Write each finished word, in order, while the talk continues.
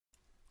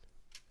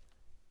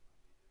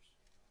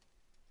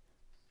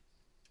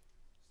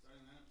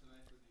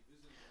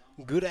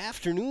Good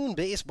afternoon,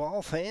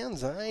 baseball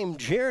fans. I'm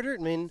Jared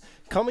Ertman,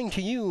 coming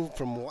to you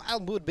from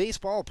Wildwood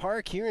Baseball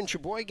Park here in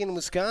Sheboygan,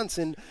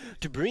 Wisconsin,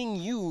 to bring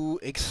you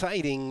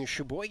exciting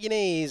Sheboygan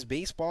A's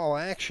baseball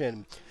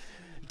action.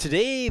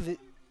 Today, the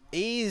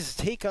A's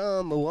take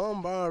on the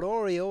Lombard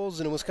Orioles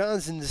in a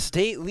Wisconsin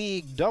State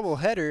League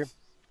doubleheader.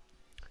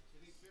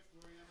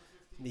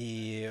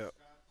 The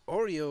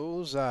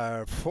Orioles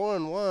are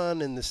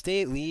 4-1 in the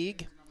State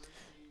League,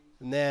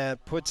 and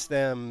that puts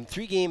them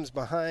 3 games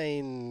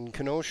behind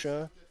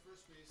Kenosha,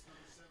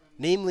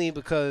 namely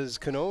because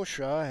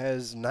Kenosha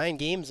has 9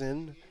 games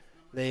in.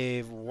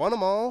 They've won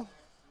them all,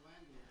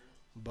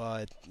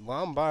 but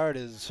Lombard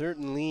is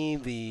certainly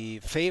the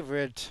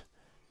favorite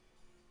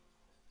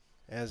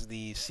as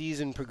the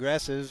season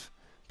progresses,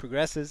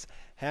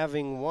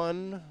 having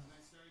won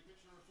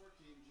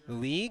the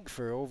league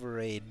for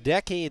over a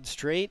decade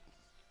straight.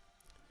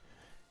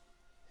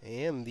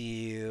 And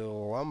the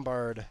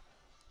Lombard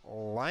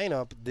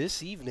lineup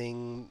this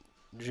evening: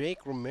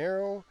 Jake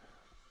Romero,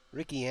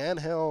 Ricky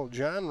Angel,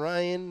 John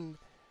Ryan,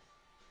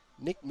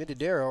 Nick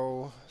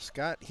Mitadero,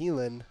 Scott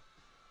Heelan,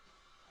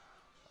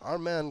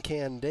 Armand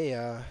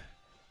Candea,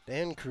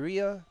 Dan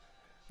Correa,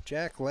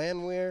 Jack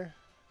Landwehr,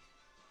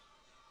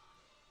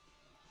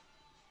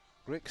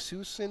 Rick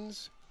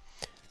Susins,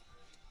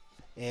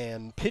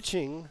 and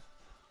pitching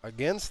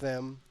against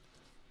them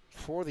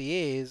for the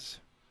A's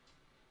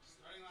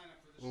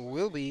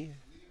will be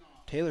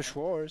Taylor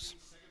Schwartz.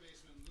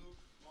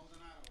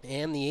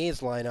 And the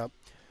A's lineup: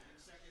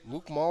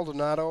 Luke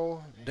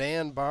Maldonado,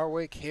 Dan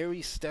Barwick,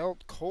 Harry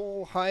Stout,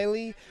 Cole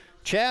Hiley,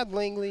 Chad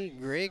Langley,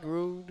 Greg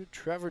Rude,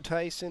 Trevor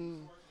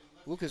Tyson,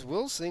 Lucas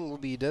Wilson will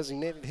be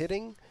designated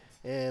hitting,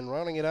 and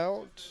rounding it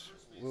out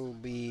will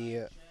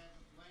be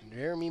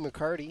Jeremy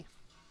McCarty.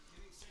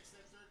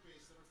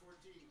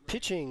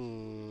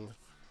 Pitching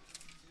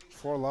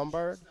for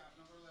Lombard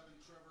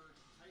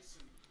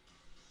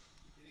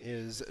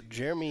is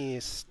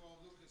Jeremy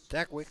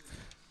Stackwick.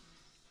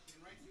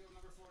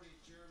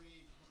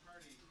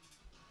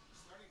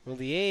 Well,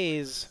 the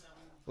A's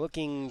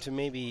looking to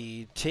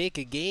maybe take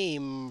a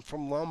game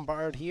from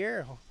Lombard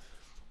here,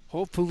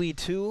 hopefully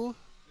 2.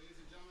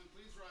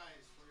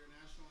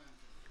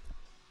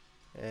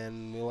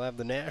 And we'll have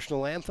the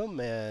national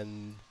anthem,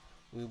 and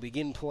we'll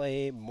begin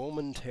play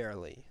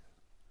momentarily.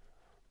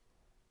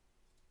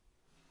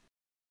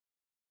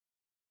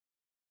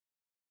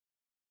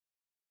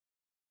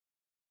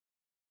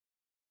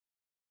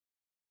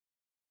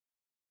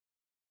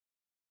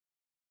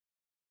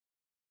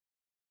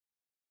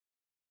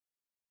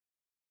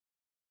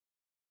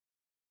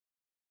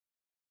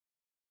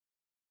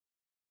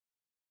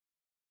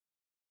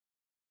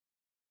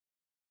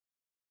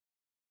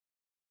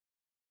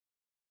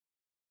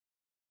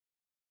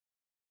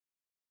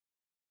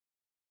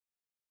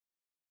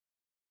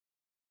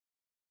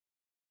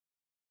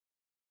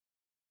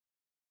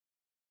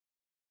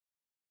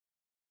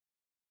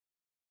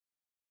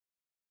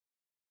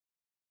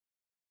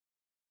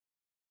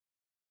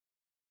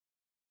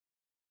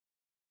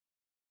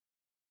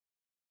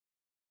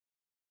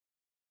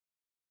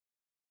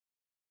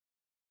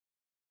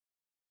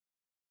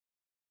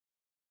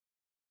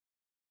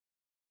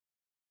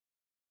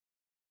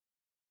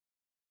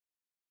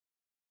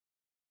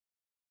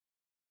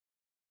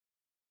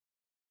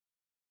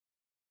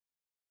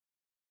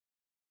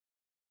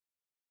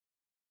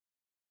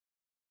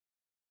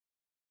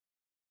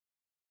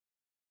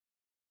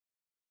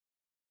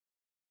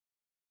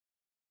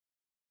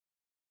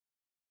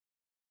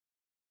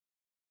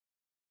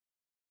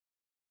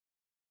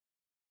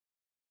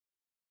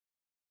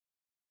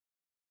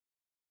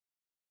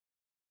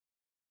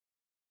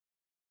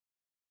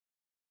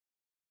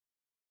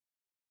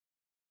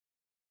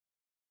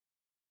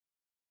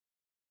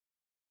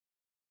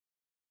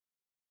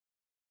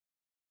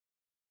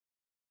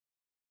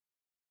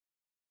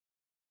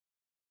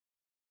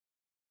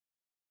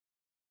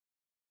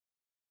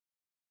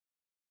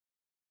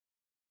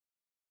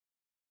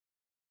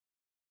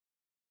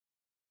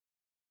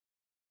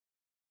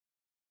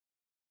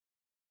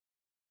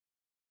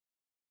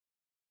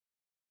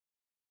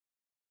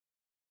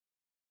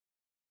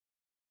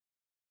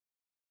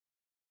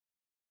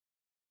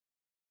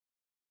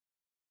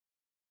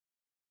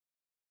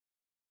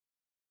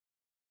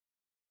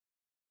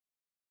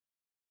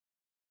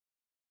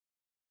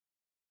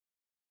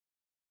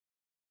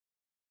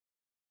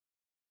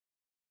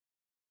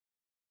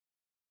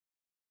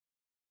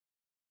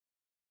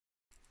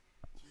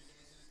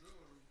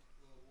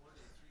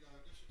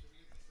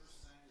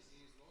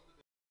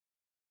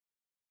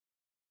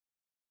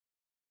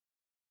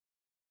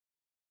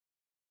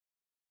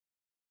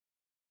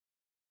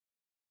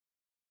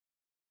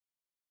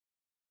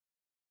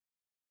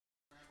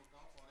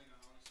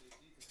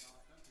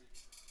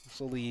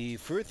 So the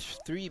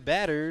first 3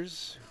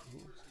 batters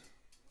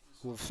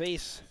who will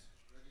face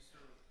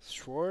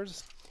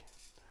Schwartz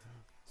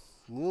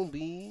will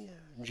be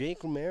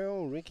Jake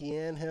Romero, Ricky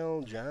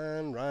Angel,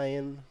 John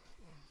Ryan.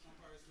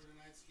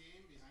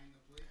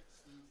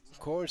 Of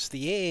course,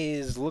 the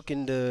A's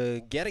looking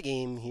to get a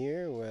game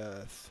here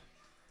with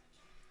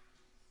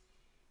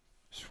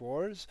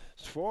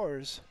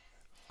Schwartz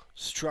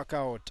struck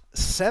out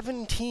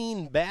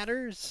 17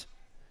 batters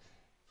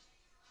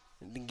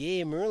in the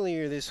game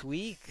earlier this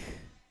week.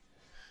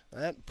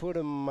 That put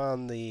him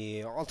on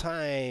the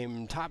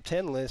all-time top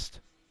 10 list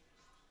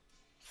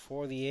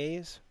for the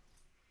A's.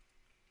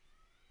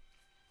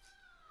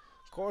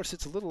 Of course,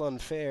 it's a little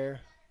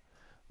unfair.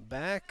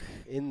 Back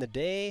in the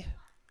day,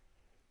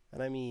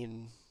 and I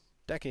mean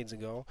decades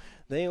ago,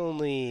 they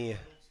only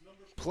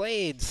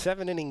played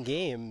 7-inning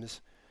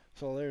games.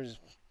 So there's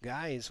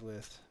guys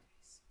with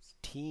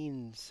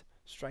teens,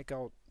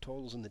 strikeout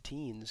totals in the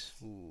teens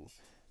who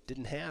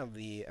didn't have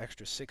the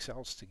extra 6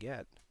 outs to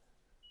get.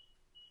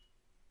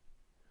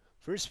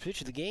 First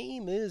pitch of the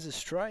game is a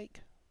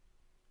strike.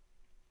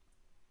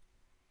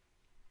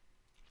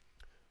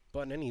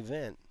 But in any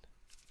event,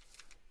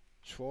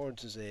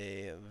 Schwartz is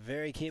a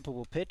very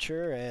capable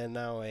pitcher, and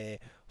now a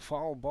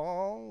foul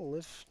ball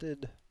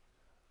lifted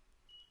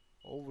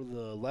over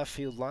the left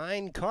field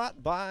line,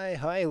 caught by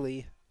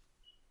Hiley.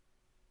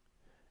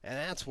 And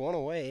that's one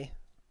away.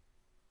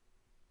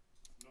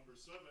 Number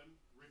 7,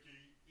 Ricky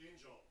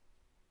Angel.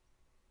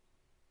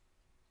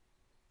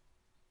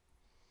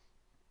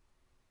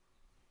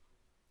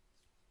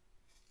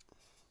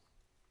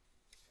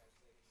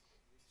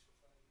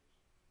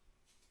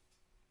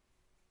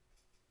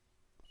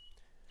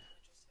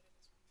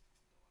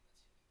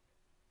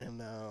 And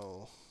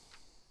now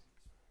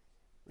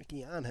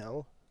Ricky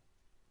Angel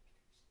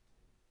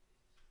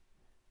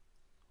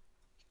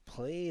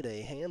played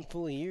a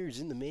handful of years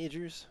in the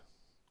majors.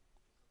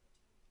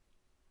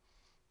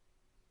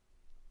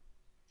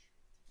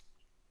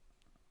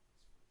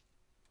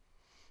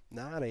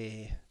 Not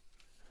a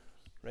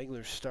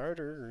regular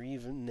starter or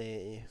even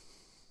a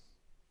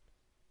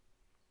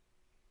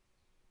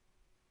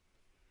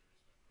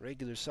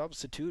regular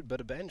substitute,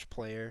 but a bench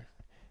player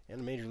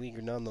and a major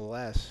leaguer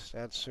nonetheless.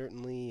 That's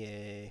certainly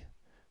a,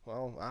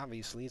 well,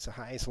 obviously it's the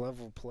highest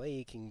level of play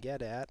he can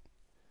get at.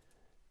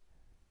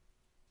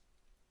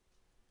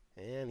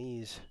 And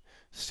he's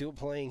still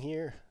playing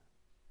here.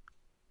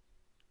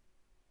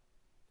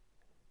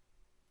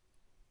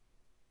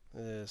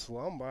 This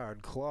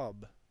Lombard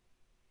club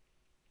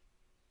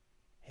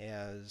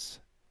has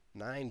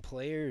 9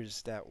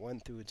 players that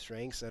went through its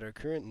ranks that are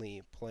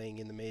currently playing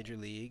in the major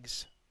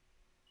leagues.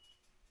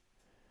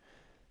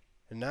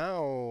 And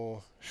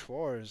now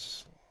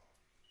Schwartz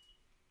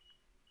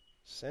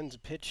sends a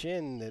pitch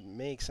in that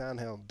makes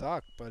Angel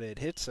duck, but it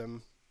hits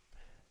him,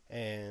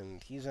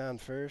 and he's on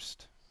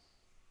first.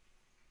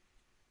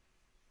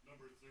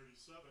 Number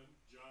 37,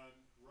 John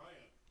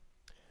Ryan.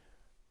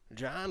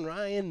 John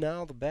Ryan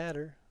now the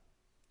batter.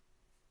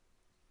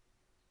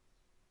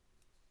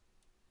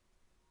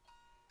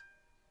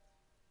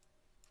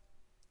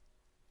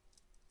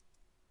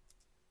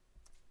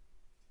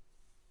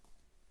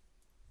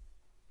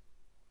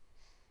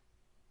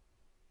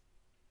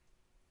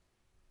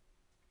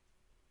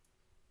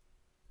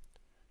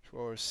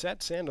 Schwartz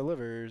sets and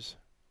delivers.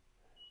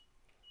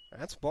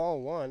 That's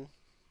ball 1.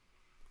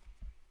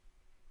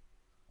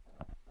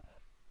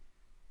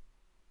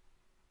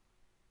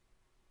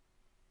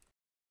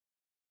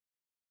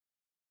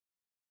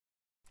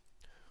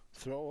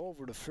 Throw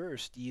over to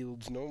first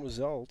yields no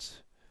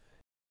results.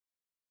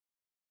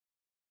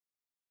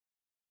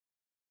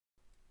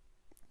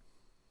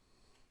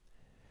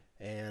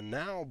 And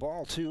now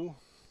ball 2.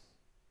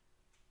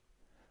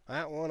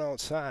 That one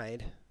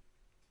outside.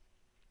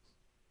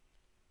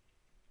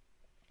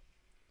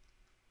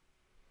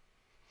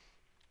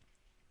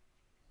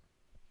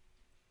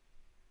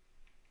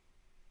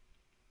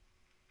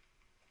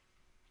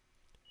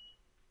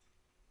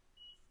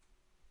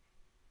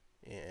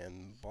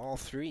 And ball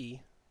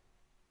 3.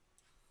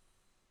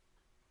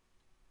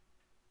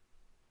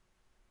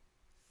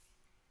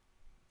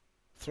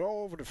 Throw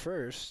over to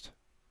first.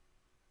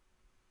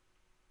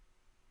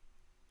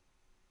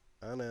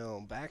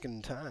 Angel back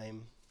in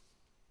time.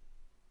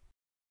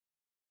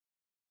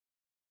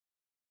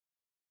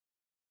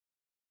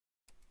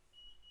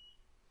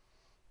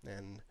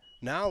 And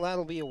now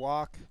that'll be a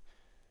walk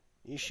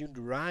issued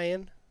to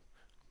Ryan.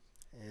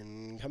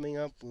 And coming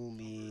up will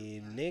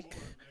be Nick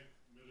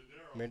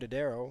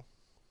Merdadero.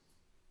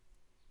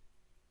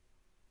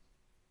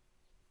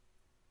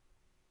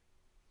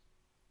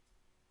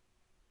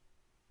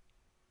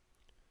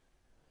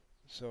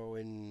 So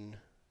in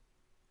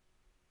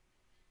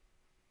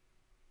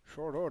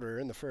short order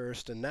in the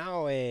first, and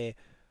now a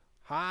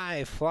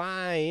high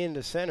fly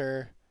into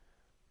center.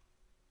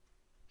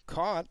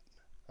 Caught.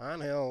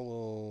 Angel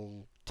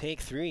will take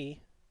 3,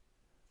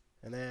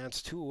 and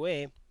that's 2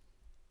 away.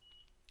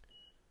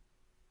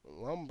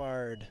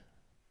 Lombard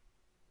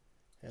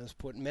has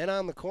put men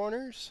on the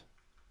corners.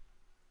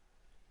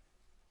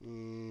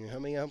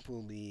 Coming up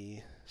will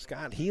be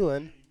Scott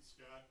Heelan.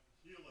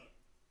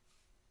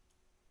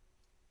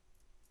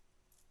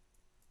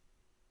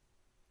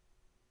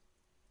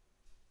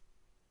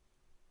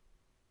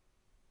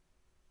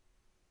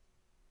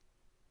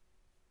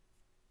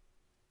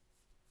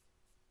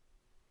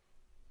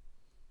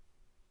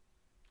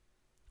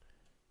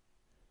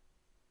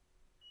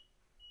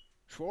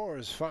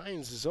 Schwartz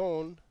finds the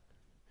zone.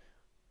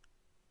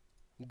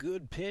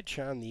 Good pitch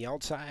on the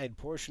outside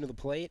portion of the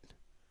plate.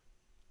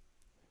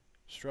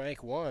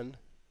 Strike one.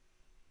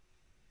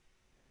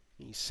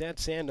 He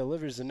sets and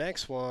delivers the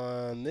next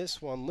one.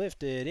 This one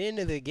lifted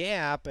into the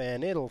gap,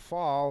 and it'll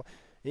fall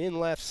in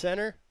left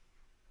center.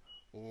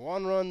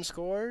 1 run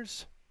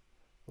scores.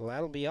 Well,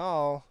 that'll be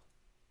all.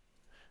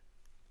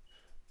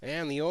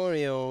 And the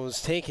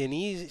Orioles take an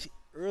easy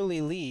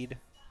early lead.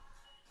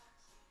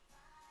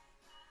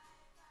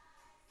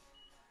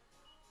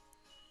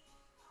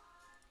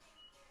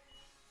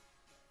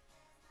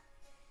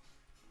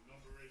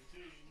 Number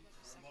 18,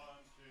 Lombard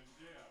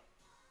Orioles.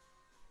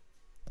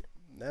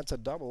 That's a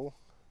double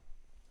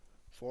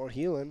for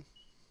Heelan.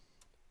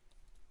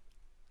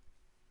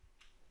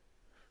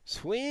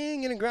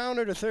 Swing and a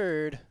grounder to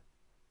third.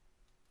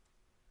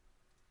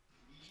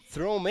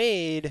 Throw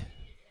made.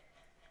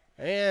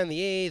 And the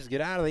A's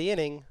get out of the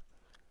inning.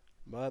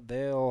 But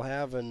they'll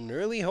have an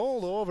early hole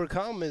to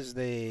overcome as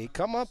they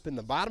come up in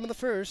the bottom of the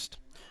first.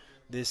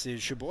 This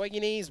is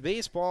Sheboygan A's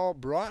Baseball,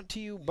 brought to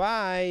you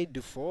by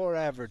Dufour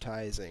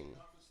Advertising.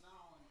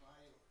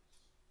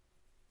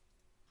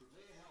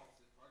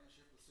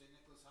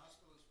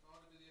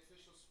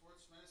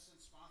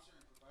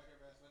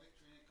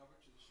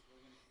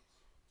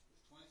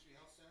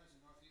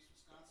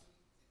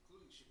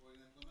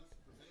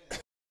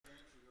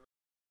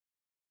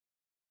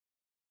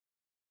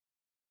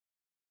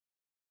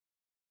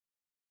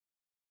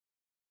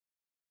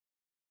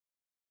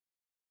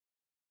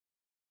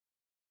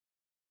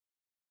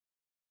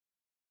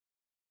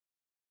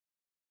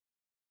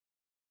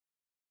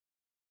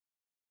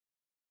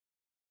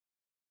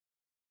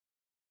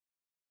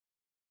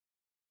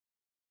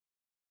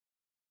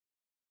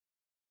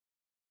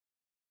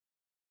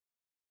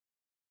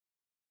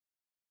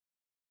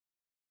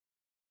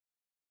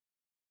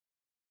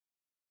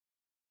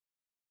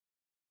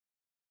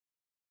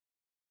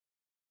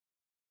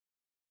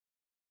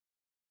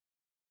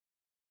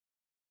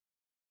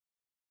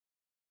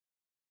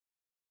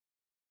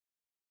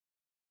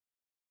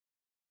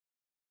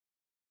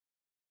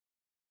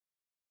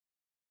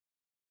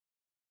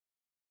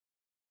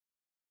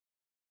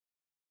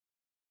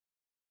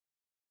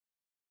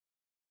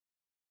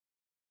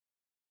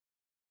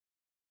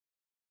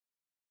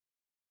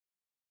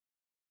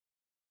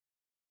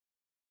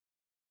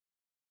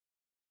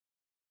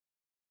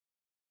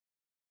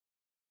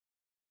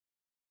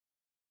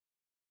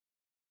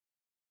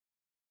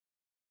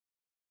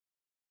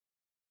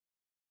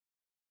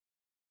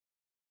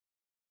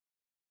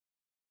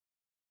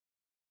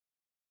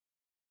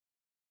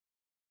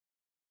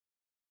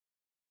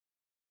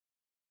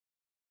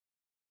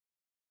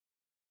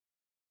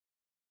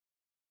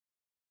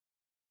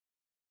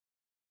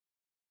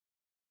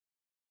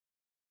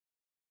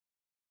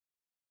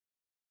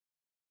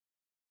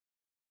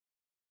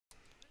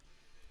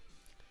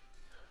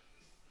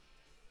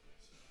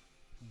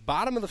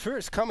 Bottom of the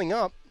first coming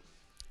up.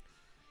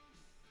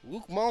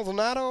 Luke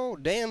Maldonado,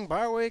 Dan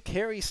Barwick,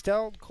 Harry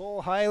Stout,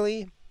 Cole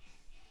Hiley.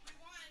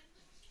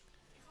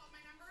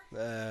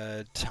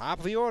 Top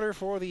of the order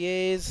for the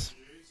A's.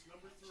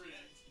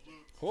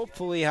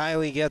 Hopefully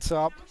Hiley gets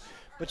up,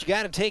 but you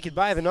got to take it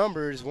by the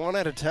numbers, one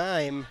at a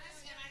time.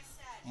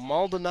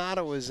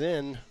 Maldonado is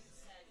in.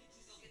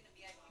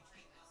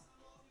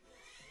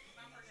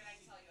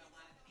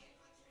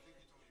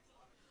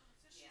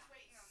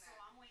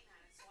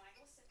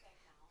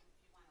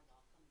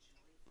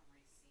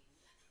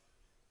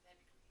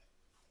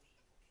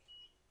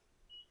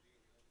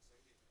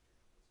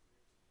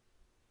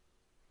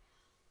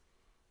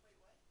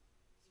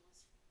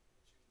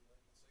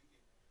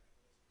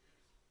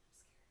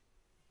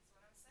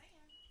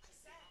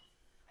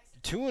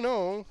 Two and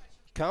 0.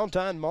 Count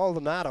on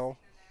Maldonado.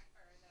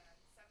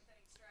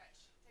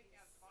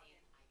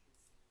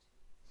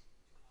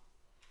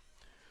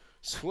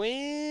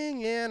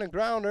 Swing and a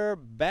grounder,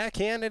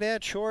 backhanded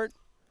at short.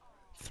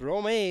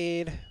 Throw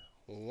made,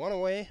 one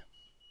away.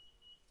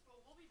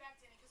 We'll be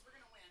back, Danny, because we're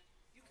going to win.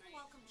 You can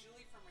welcome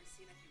Julie from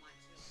Racine if you want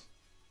to.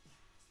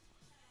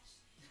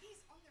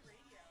 He's on the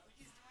radio.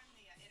 He's doing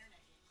the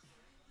internet.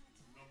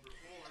 Number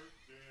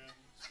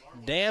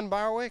 4, Dan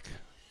Barwick.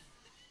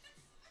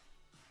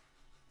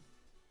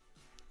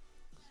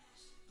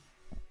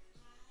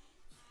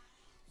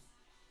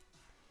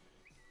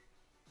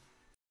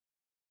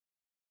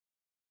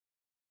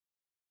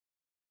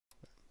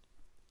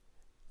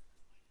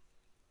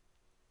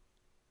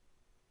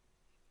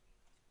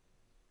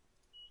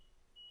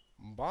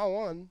 Ball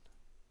one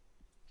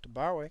to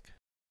Barwick.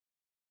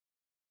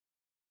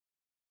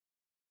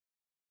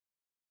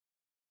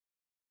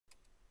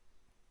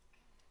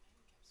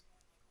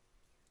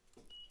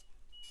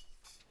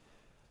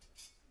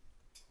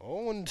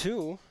 Oh and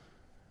 2.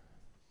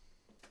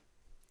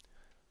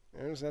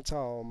 That's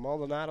how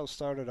Maldonado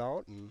started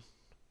out, and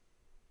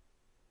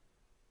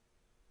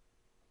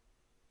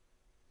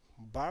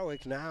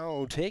Barwick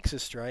now takes a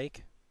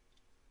strike.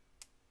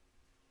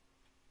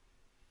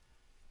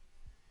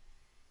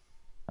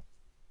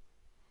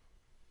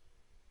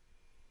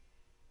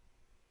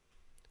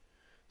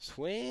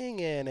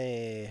 Swing and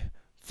a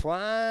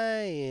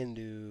fly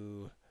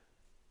into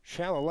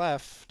shallow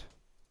left.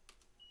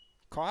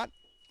 Caught.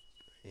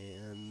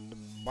 And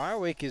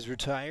Barwick is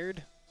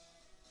retired.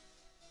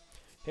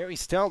 Harry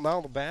Stout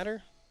now the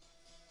batter.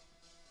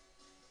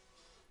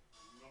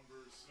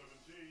 Number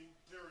 17,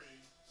 Harry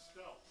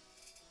Stout.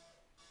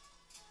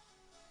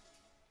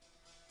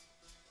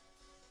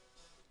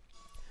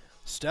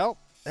 Stout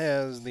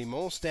has the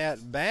most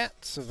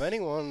at-bats of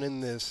anyone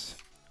in this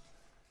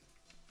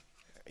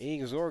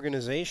Eagles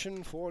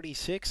organization,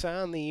 46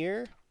 on the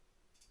year.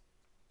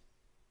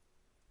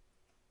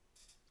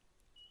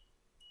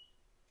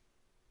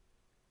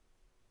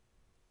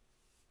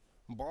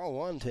 Ball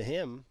one to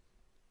him.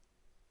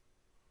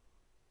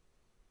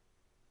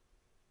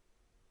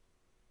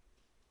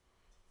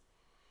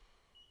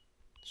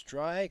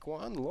 Strike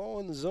one, low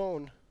in the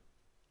zone.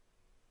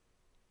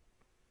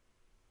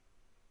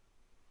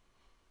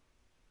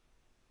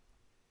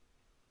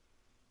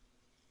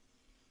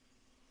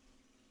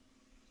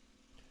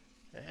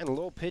 And a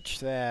low pitch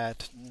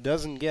that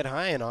doesn't get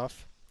high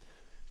enough.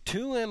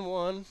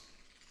 2-1.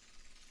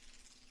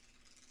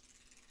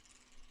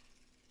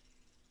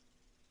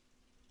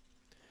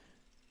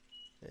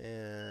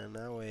 And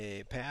now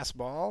a pass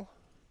ball.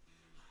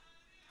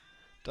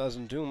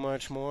 Doesn't do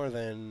much more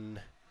than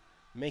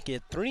make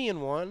it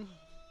 3-1.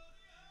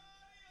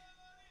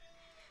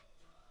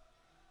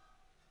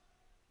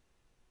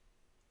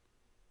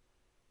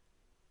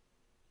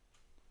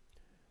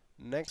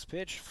 Next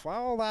pitch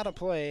fouled out of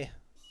play.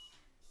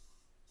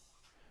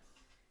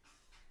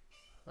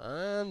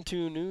 On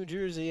to New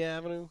Jersey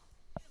Avenue.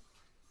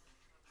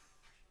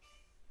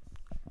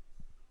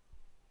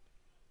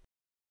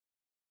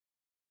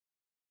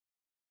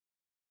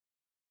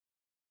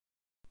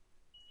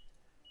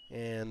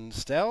 And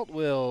Stout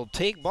will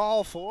take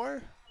ball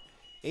 4.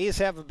 A's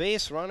have a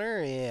base runner,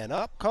 and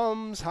up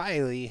comes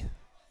Hiley.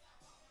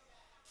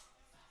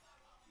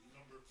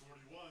 Number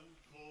 41,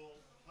 Cole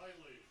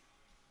Hiley.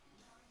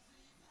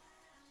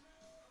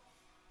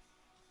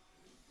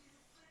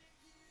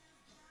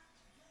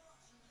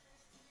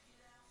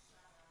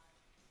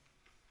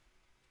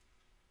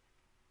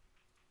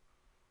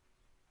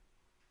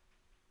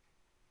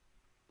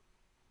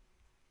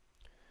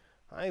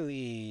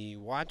 Hiley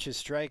watches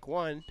strike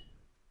one.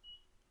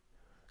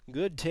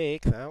 Good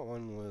take. That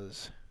one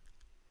was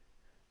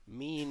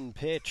mean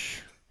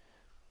pitch.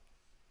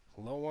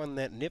 Low one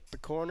that nipped the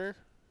corner.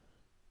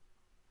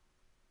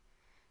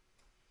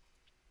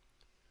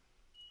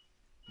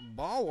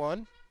 Ball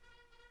one.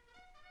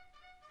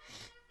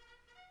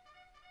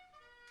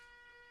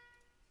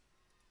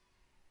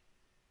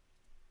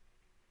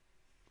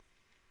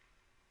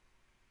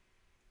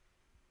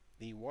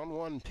 The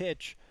 1-1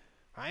 pitch.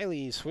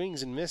 Hiley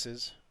swings and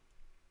misses.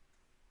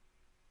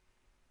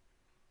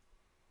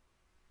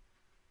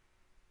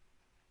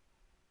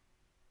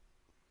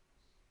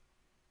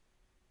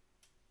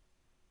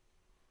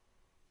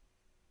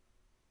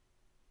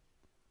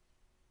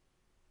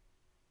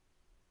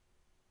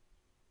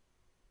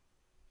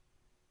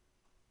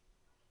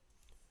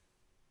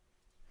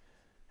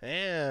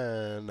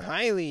 And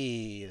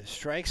Hiley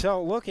strikes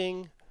out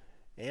looking,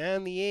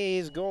 and the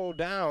A's go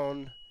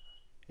down.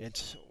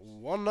 It's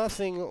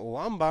 1-0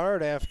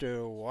 Lombard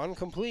after one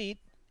complete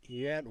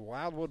here at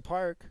Wildwood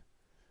Park.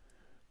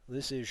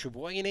 This is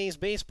Sheboygan A's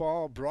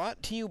Baseball,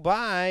 brought to you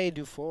by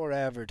Dufour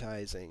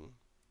Advertising.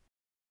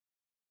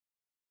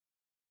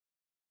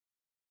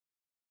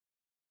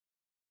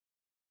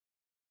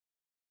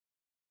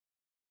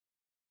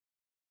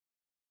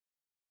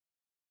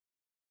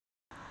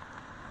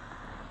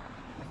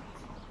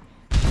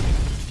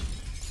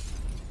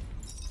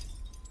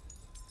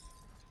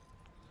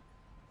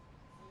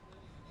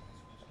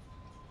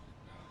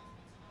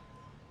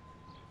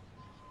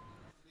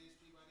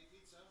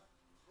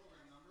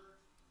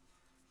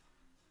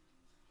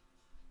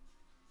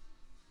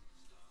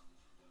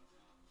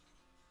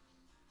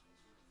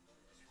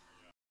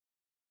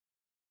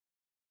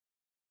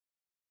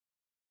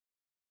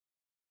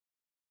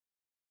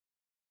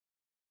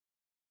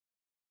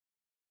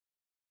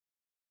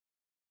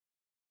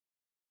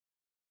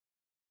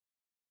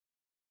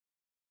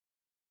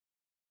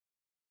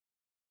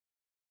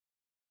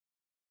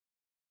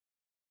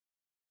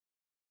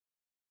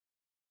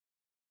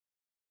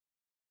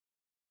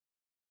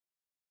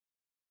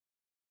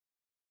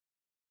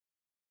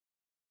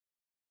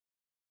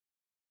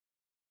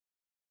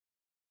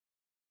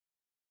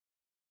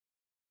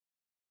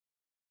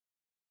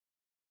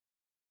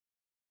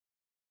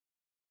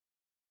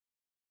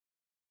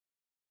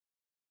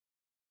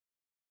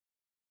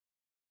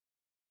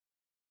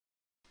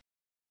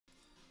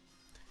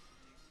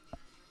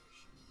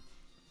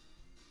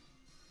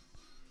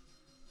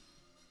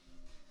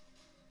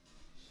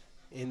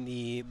 In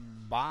the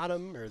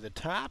bottom, or the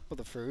top of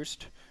the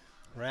first,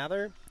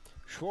 rather,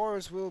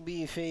 Schwartz will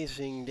be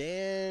facing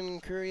Dan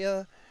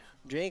Curia,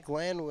 Jake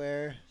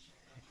Landwehr,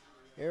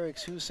 Eric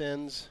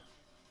Susens.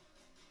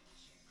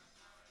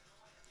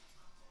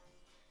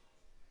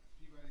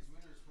 Peabody's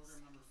winners,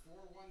 program number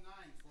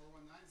 419.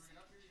 419, bring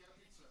it up here, you got a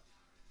pizza.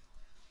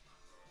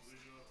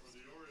 For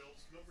the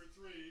Orioles, number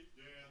 3,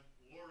 Dan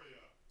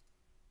Loria.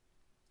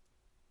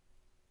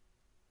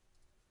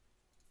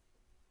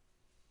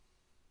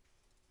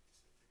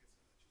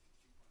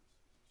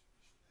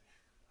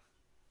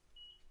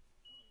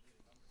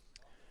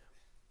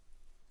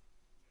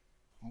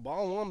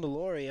 Ball one to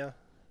Loria.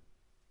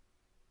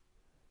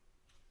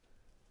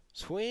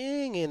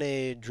 Swing and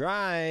a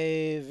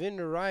drive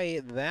into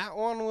right. That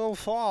one will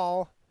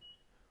fall.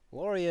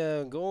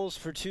 Loria goes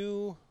for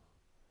 2.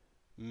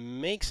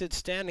 Makes it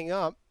standing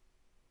up.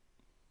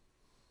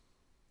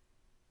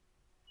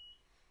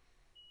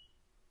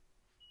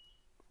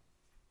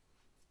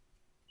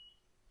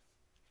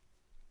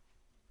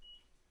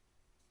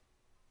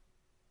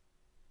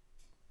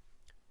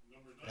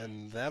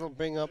 And that'll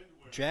bring up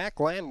Jack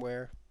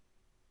Landwehr.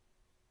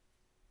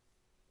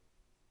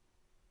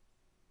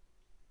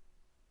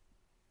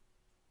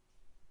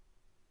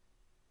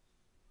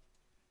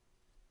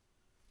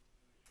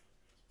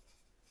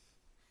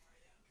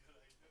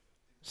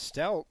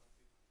 Stout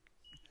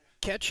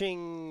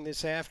catching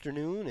this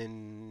afternoon,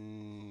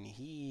 and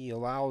he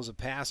allows a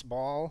pass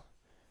ball.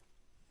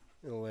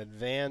 He'll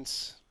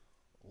advance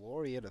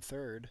Loria to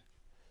third.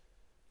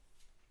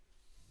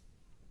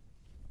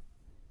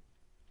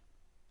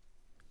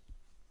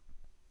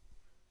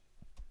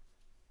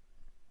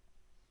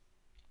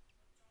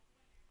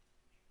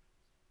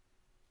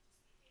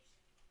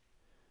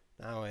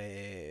 Now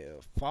a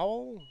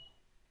foul.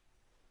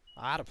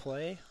 Out of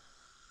play.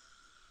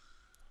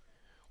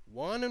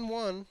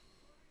 1-1.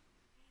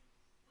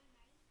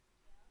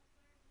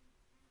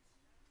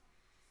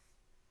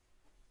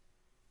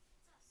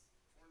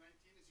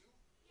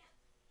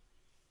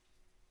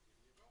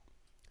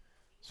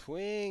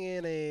 Swing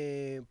and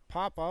a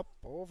pop-up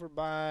over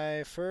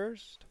by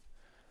first.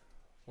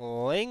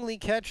 Langley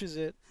catches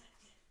it.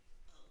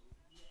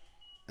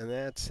 And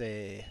that's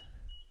a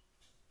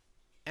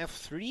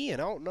F3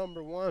 and out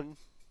number 1. Number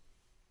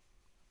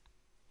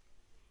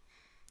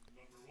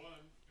 1,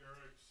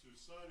 Eric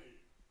Susani.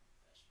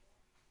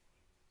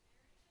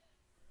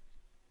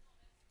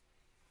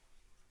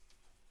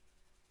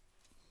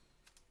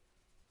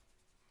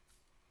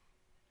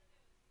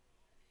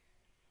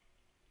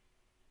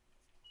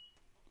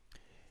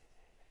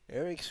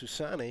 Eric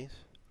Susani.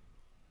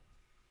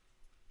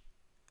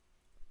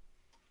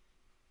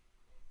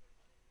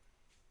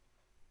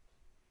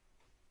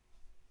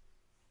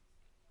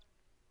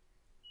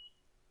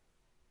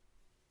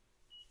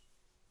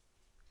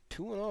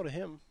 Two and out to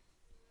him.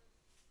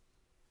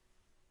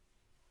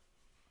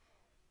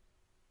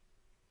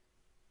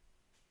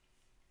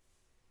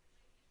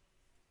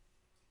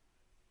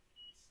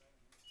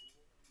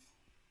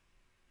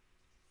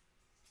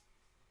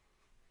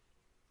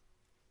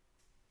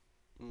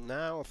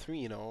 Now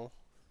 3-0.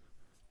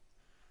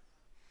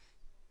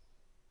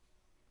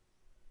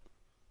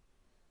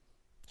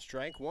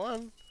 Strike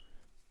 1.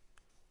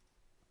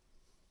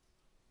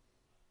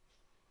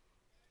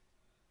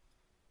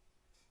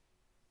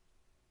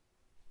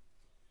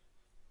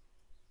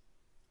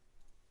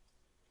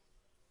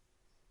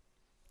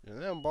 And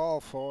then ball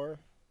 4.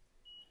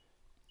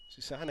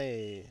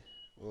 Susane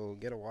will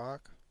get a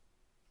walk.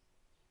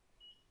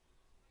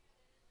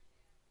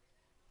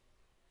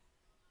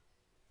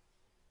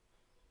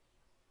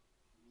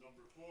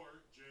 Number 4,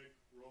 Jake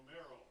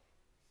Romero.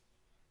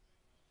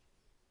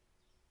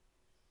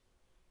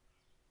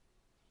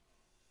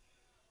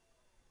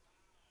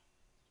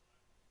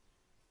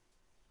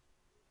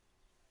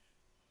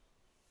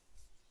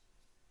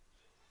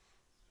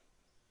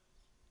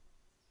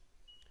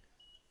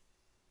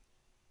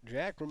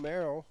 Jack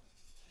Romero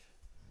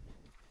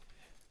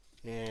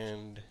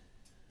and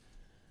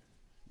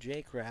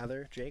Jake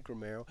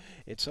Romero.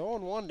 It's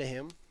 0-1 to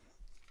him.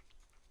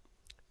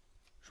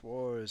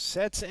 Schwartz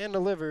sets and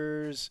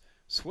delivers.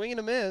 Swing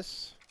and a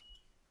miss.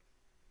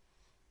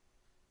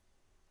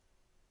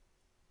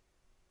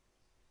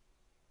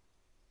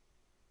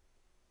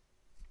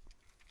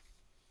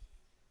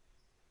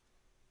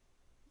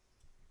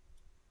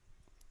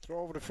 Throw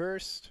over to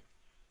first.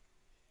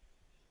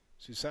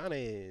 Susane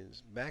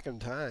is back in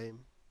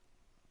time.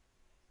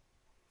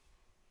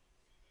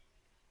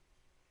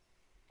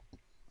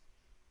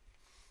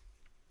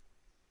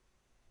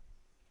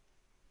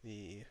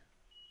 The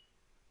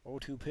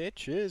 0-2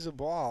 pitch is a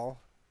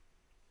ball.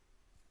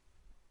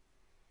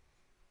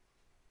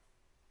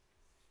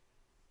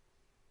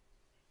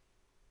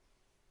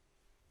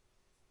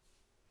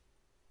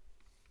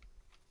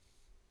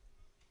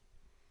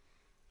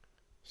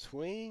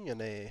 Swing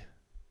and a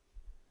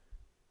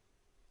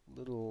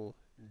little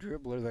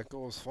dribbler that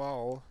goes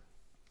foul.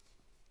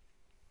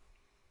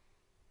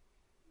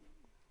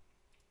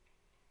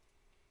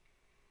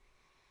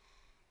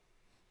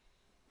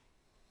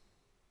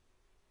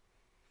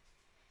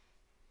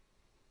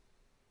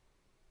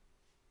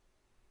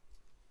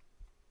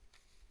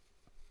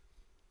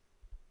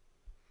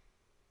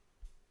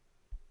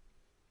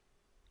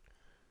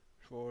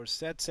 For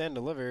sets and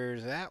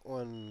delivers, that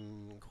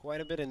one quite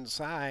a bit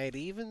inside,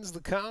 evens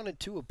the count at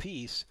 2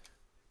 apiece.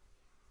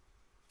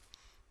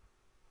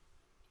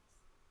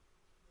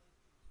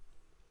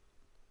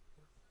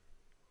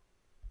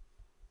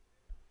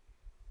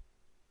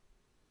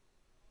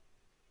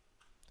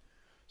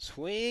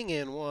 Swing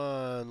and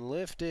one.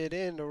 Lifted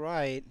into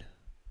right.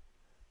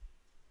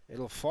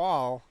 It'll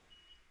fall.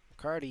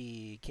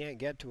 McCarty can't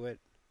get to it.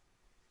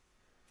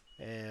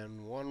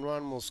 And 1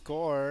 run will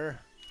score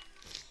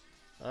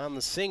on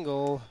the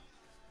single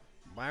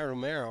by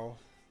Romero.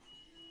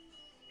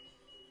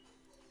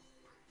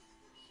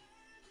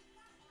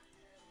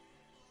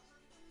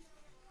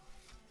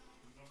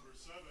 Number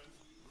 7,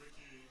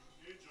 Ricky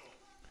Angel.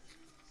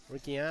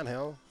 Ricky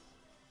Angel.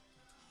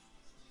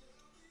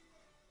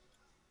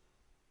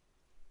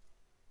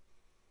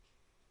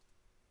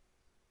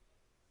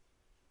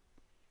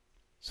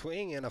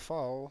 Swing and a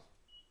fall.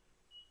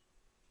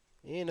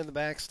 Into the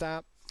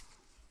backstop.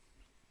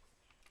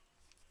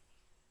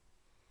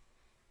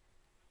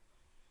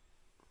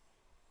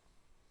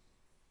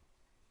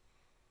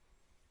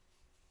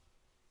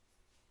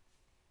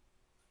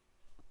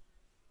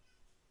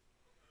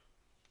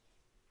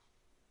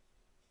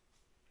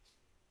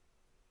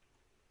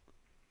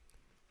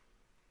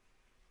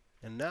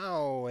 And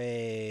now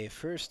a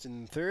first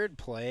and third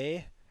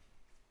play.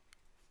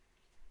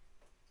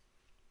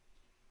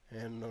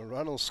 And a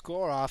run will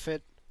score off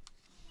it.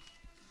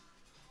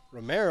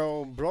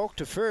 Romero broke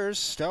to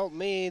first. Stout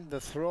made the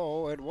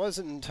throw. It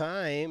wasn't in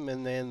time,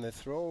 and then the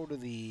throw to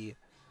the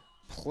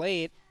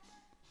plate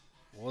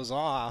was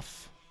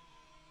off.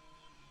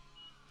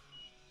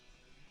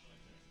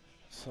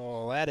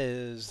 So that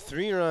is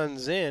 3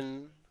 runs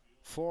in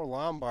for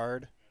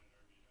Lombard.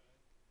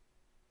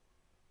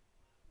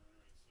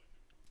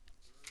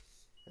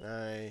 And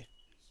I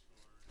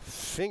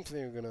think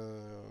they're going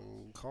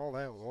to call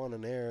that one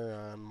an error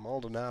on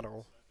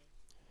Maldonado.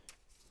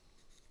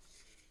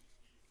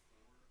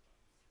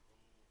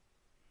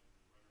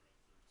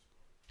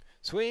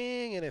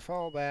 Swing and a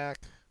fall back.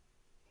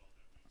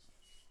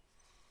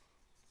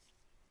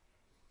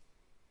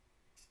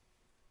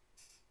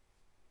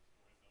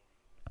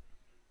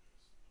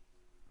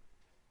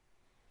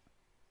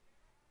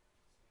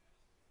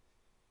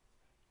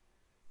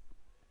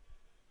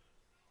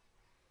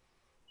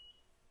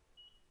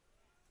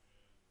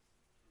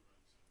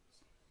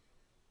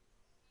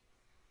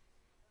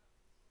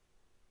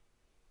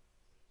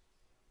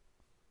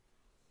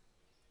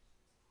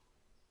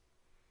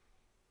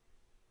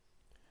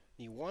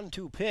 The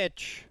 1-2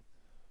 pitch.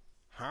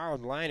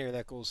 Hard liner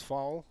that goes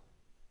foul.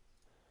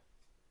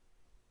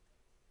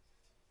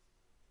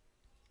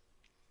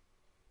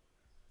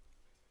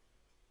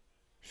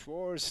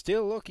 Schwartz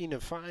still looking to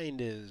find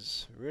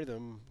his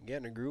rhythm,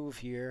 getting a groove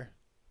here.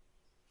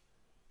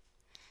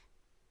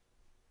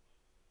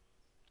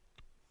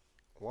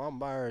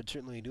 Lombard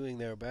certainly doing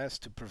their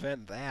best to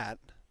prevent that.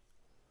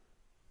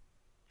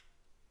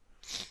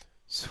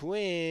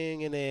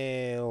 Swing and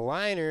a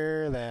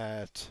liner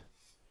that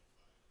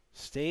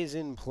stays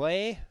in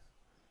play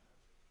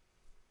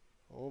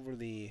over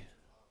the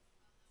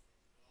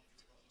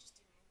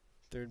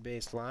third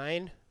base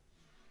line.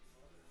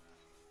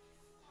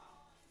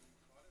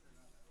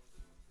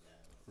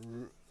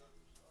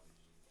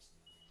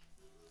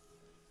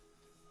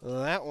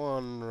 That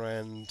one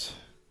went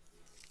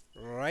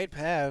right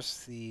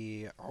past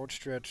the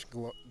outstretched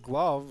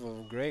glove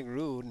of Greg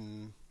Rood,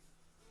 and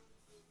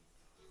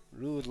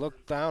Rood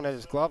looked down at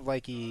his glove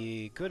like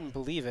he couldn't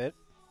believe it.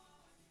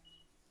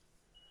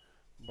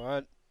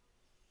 But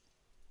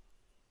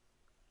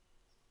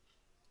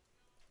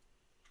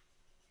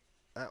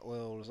that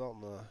will result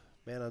in a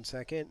man on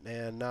second,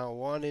 and now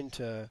one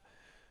into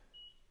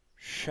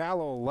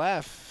shallow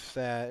left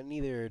that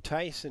neither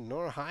Tyson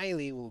nor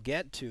Hiley will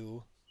get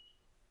to.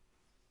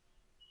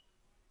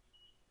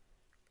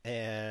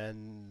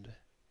 And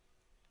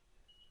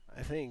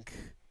I think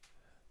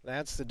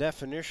that's the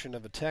definition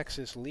of a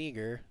Texas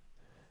leaguer.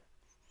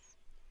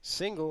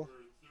 Single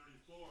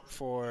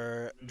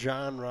for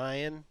John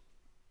Ryan.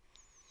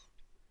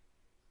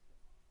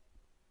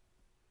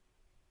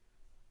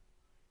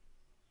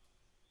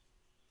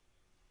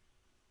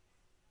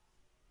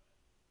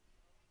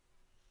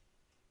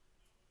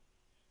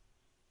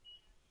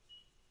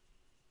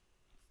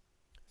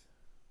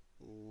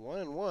 One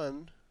and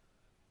one.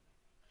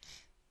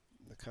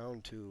 The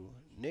count to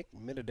Nick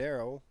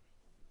Mitadero.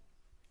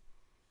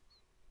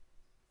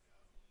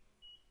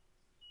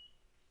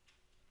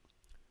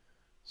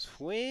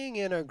 Swing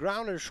and a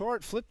grounder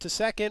short, flip to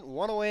second,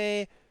 1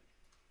 away,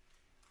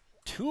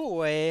 2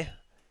 away,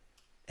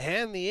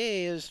 and the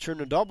A's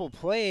turn a double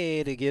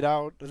play to get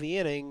out of the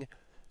inning,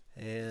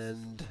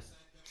 and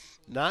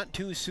not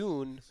too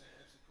soon.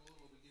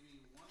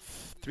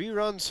 3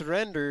 runs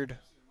surrendered,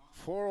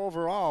 4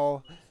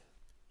 overall,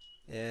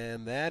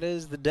 and that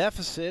is the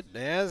deficit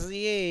as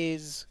the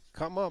A's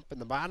come up in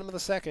the bottom of the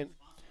second.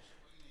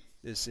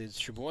 This is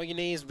Sheboygan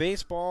A's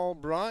Baseball,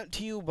 brought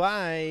to you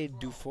by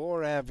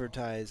Dufour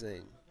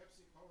Advertising.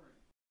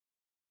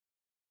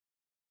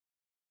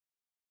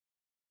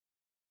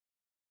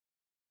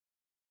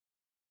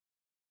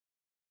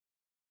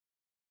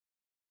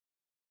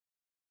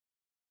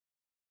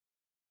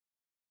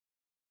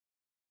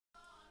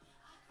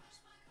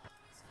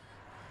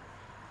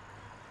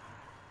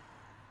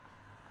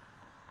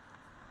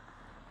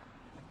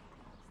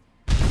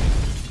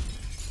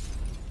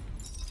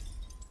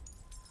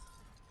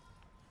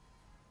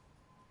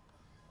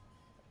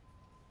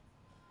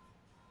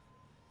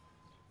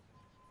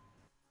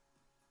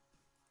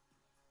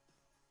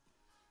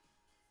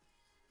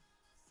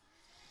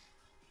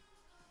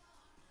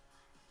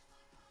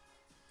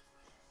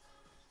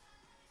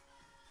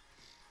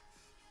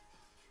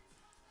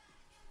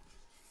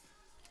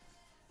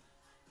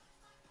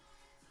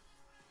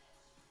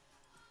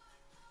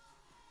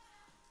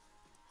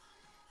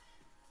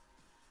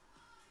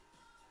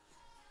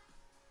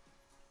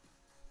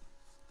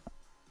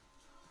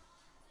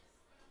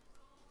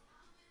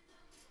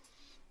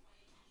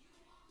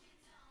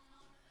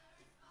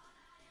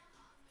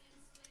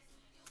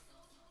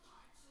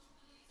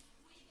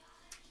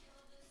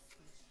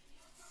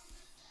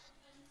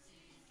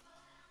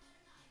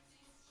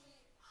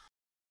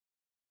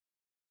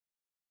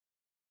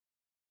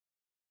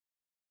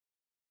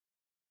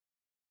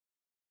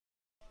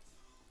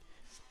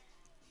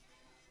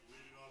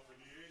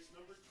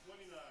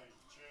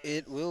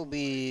 It will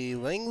be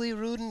Langley,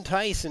 Rudin,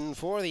 Tyson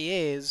for the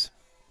A's.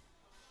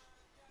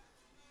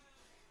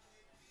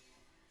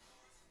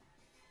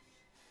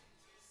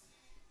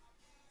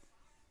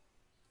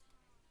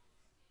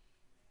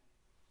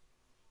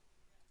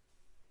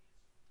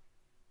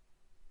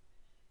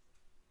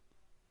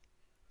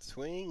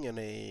 Swing and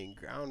a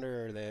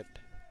grounder that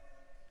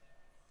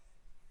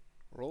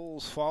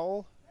rolls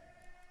foul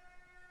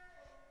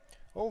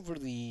over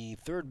the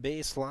third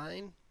base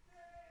line.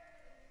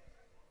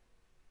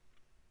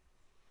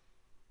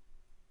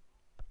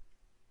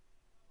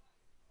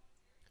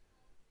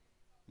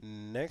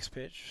 Next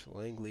pitch,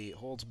 Langley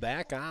holds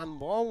back on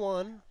ball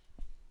one.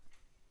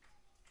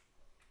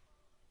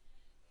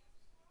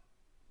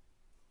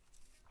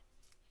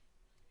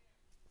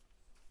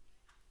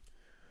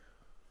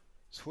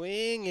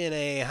 Swing and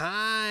a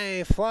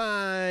high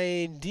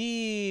fly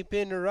deep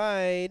into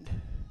right.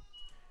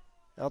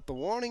 Out the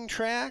warning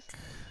track,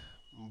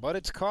 but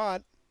it's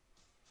caught.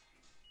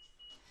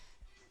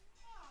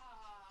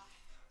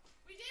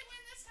 We did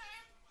win this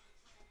time.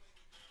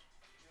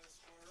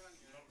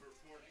 Number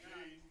 14,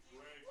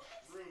 Greg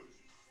Rude.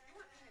 You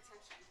weren't paying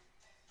attention.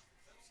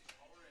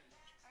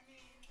 I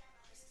mean,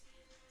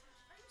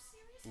 are you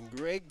serious?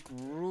 Greg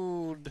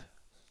Rude,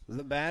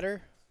 the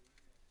batter.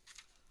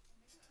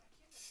 Hit it a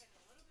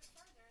little bit farther.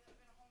 That would have been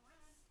a home run.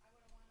 I would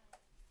have wanted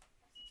to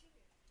substitute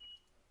it.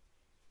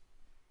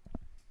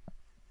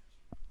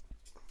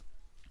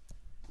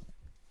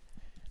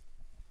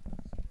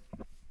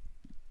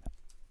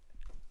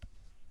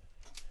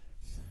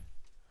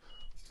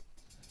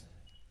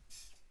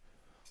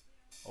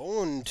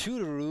 0-2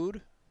 to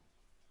Rude.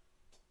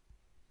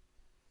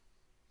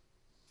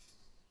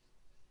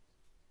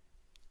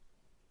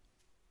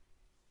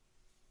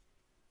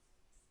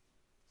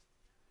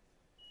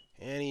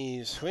 And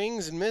he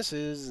swings and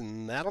misses,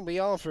 and that'll be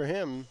all for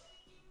him.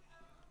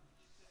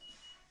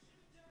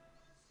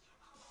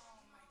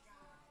 Oh my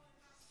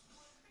God.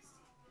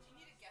 Do you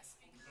need a guest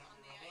speaker on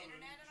the Number 11,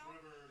 internet at all?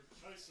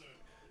 Trevor Tyson.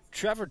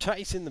 Trevor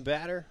Tyson, the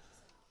batter.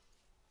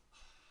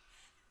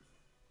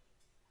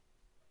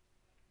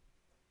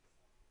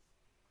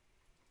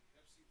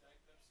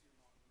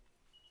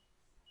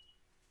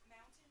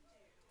 Mountain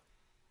Dew.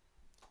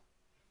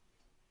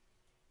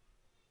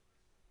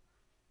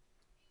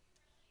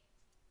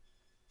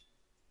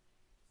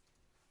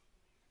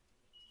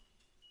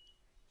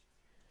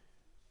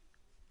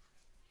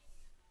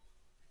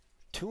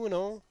 Two and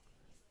 0.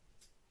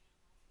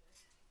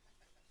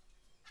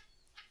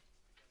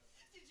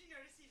 Did you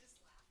notice he just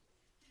laughed?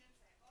 He didn't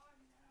say, oh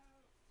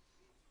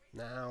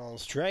no. Now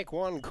strike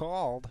one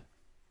called.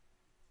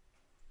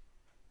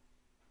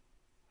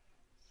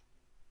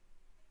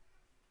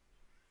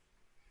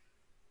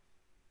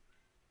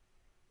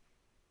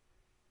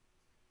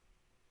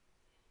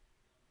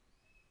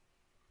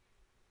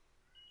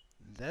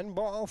 Then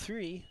ball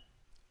three.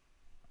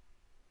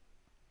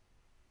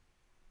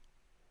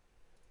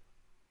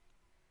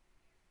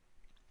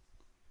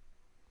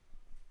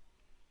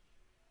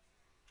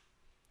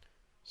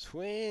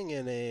 Swing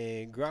and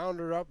a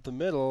grounder up the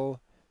middle.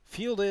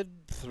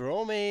 Fielded,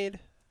 throw made.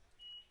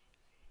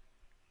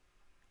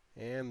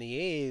 And the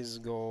A's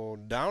go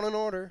down in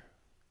order.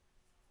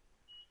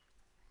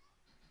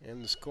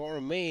 And the score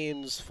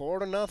remains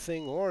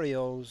 4-0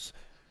 Orioles.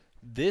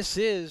 This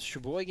is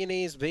Sheboygan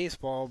A's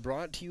Baseball,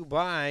 brought to you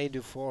by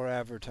Dufour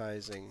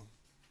Advertising.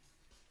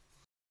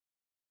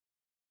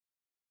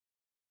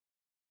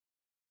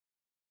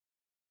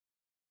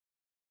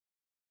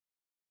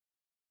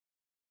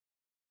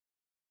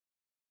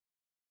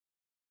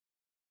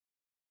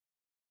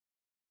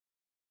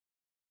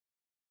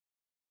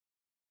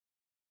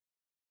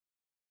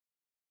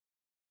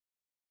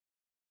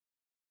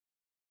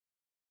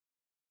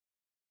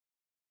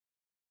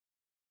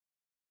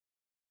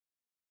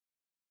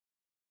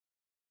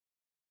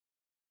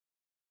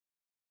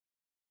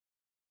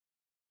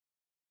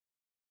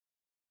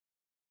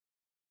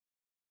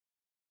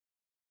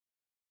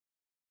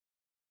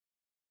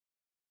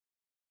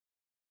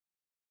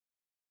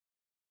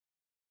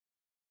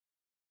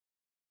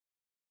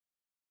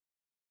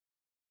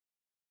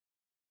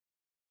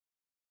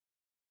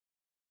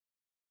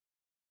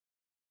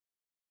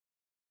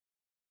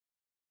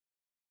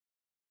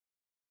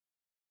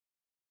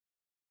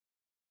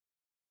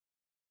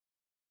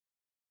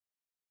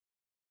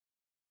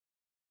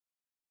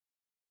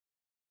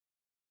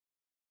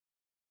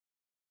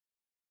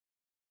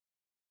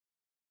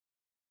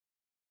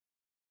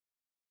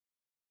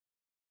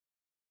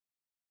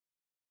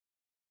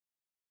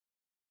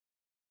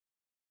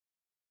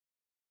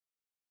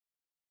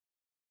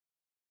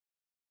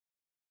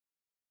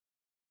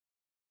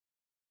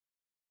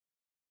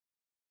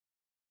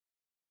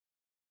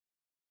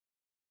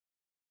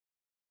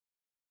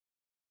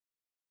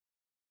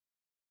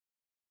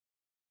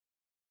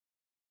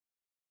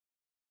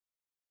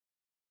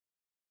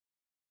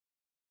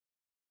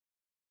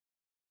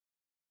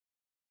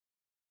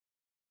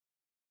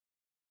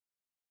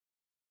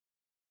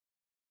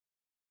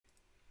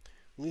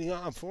 Leading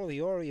off for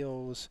the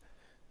Orioles,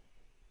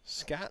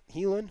 Scott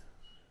Heelan.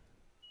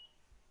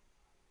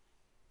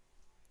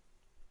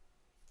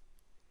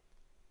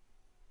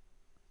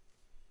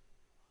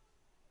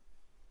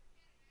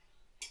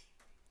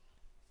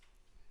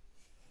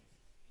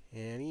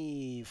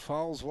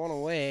 fouls one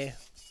away.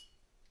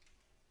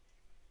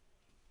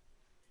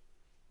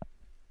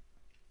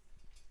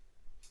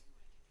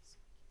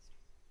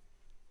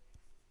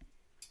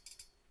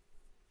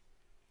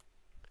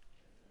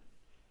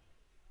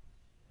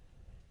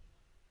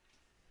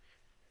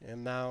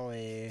 And now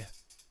a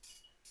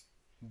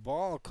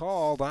ball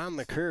called on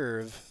the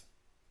curve.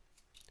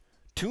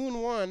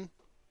 2-1.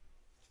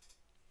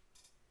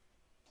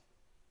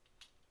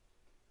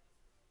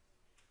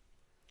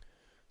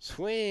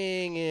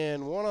 Swing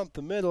and one up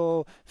the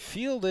middle.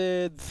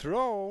 Fielded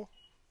throw.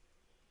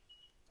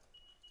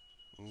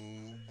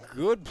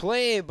 Good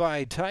play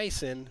by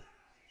Tyson.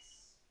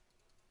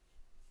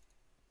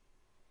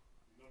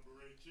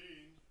 Number 18,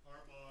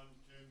 Armand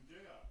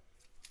Candea.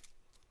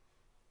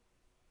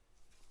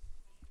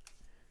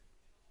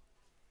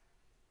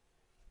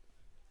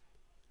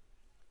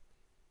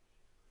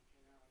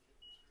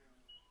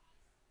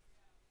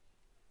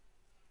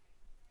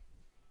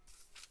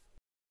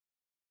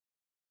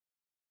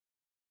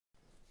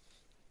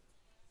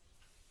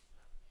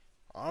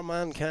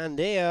 Armand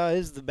Candea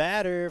is the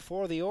batter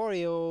for the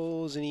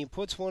Orioles, and he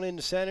puts one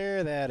into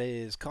center that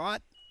is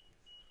caught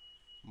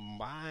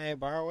by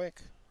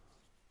Barwick.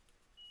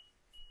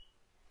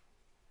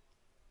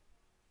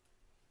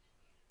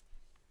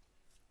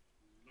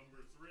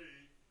 Number 3,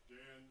 Dan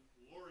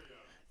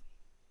Loria.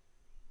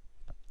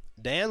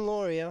 Dan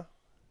Loria.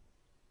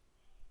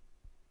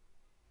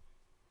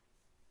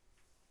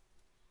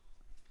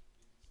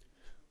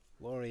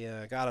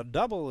 Loria got a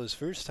double his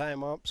first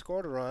time up,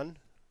 scored a run.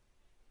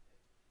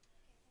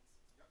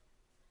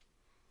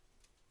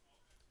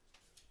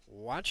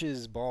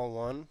 Watches ball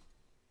one.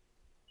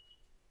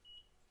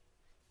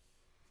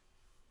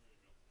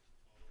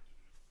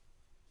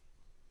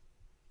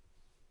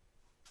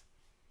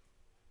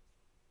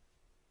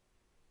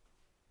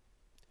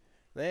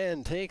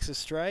 Then takes a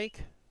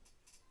strike.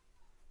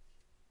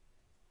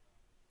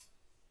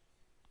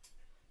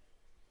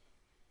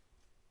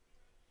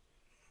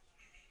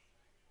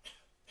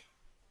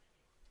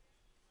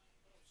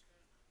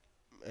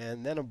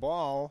 And then a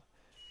ball.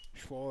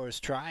 Schwartz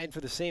tried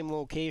for the same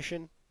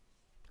location.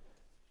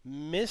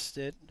 Missed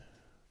it.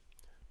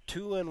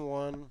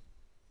 2-1.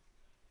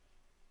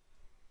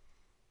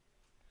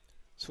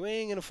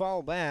 Swing and a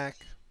foul back.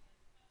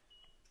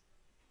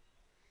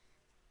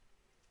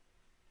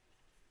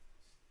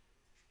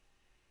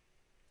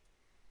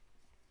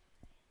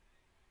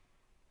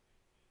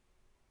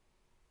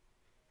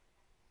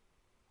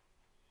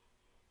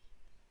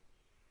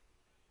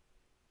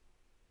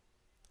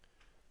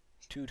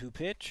 Two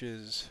pitch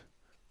is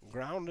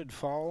grounded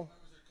foul.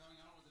 They're coming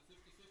out with a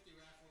 50-50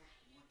 raffle.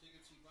 The more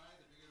tickets you buy,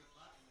 the bigger the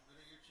pot, and the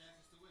better your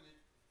chances to win it.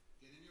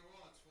 Get in your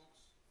wallets,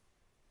 folks.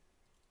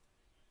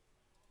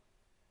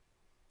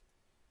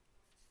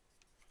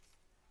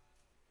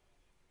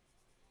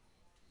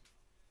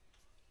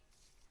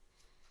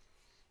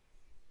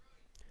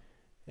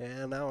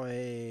 And now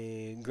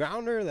a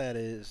grounder that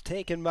is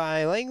taken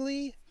by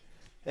Langley.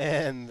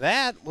 And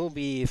that will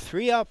be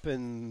 3 up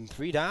and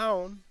 3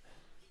 down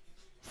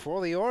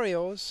for the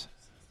Orioles.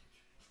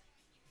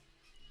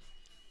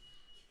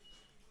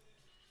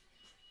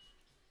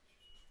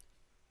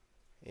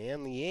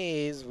 And the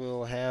A's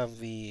will have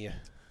the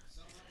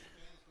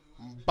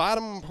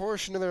bottom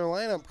portion of their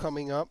lineup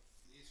coming up.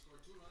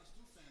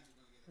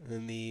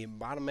 In the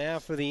bottom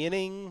half of the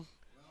inning,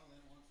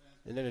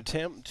 in an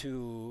attempt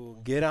to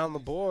get on the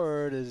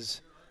board,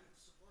 as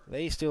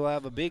they still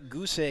have a big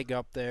goose egg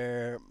up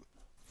there,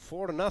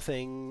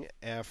 4-0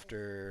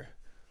 after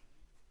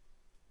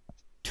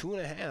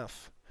 2.5.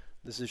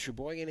 This is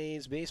Sheboygan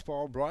A's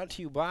baseball, brought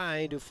to you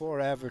by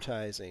DeFore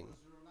Advertising.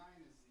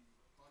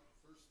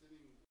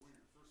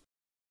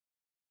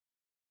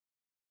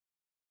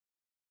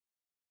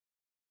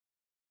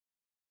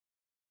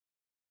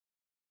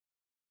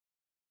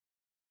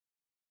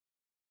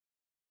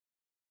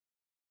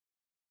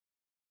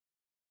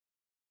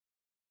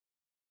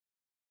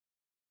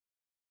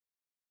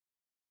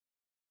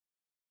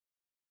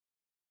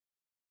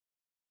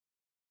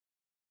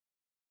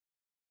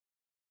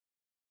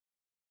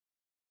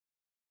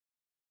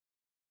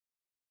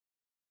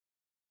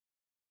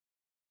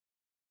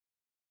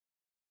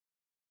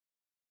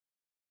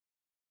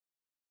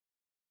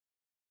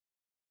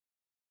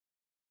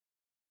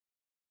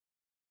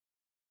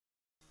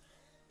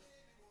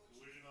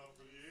 Leading off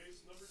for the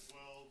A's, number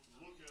 12,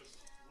 Lucas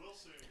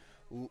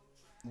Wilson.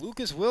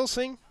 Lucas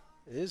Wilson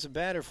is a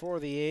batter for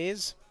the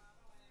A's.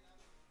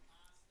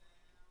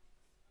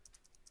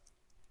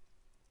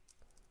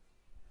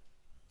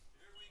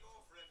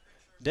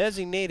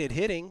 Designated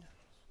hitting.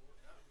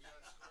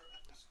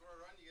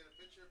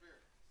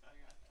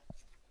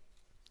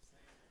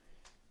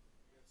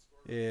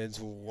 It's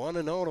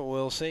 1-0 to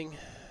Wilson.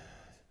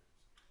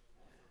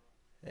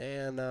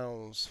 And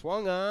now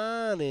swung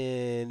on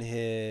and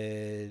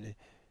hit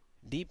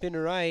deep into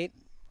right.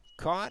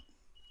 Caught.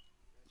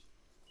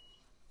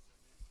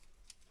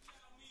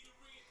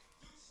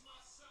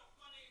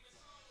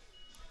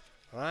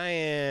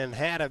 Ryan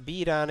had a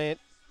beat on it.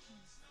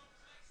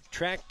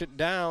 Tracked it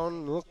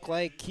down. Looked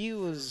like he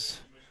was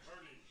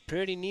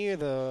pretty near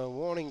the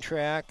warning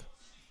track.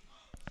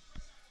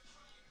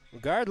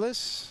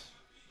 Regardless,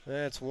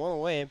 that's one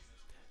away.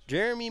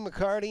 Jeremy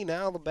McCarty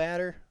now the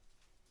batter.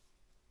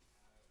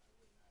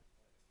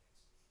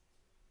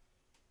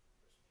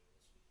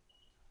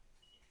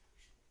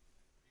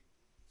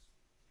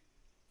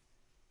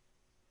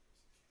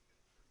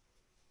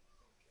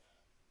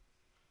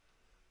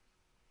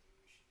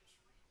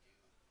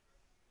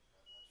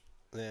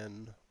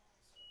 Then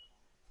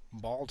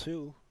ball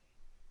two.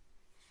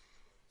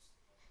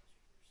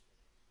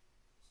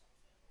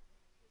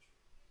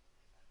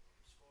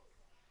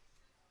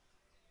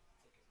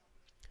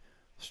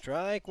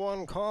 Strike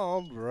one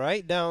called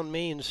right down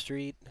Main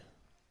Street.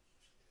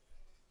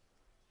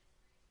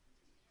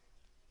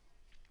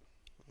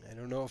 I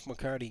don't know if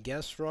McCarty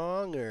guessed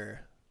wrong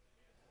or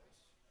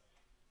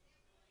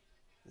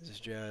this is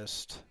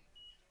just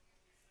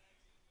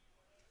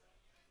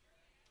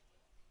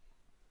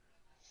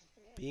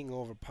being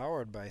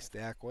overpowered by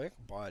Stackwick,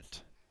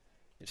 but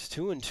it's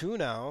 2-2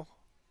 now.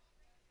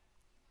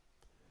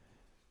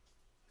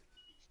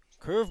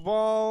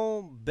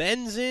 Curveball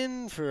bends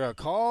in for a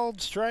called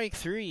strike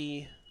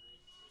three.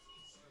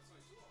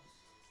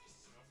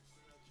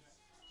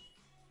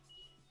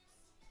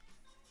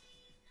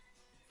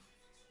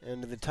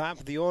 And to the top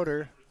of the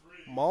order,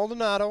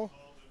 Maldonado.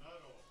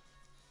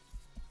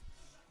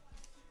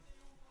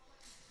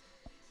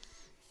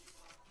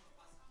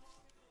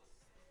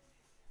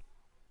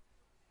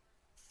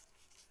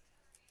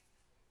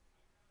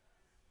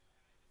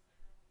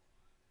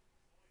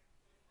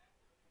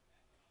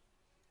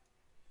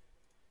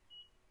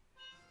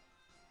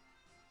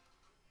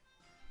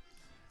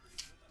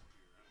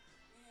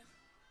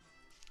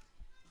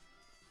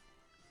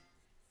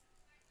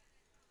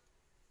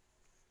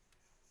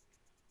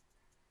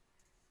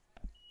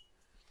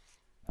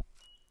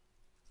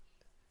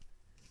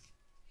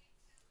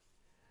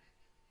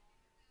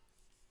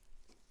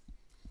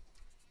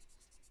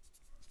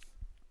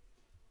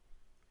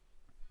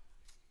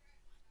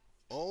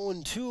 Oh,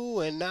 and 2,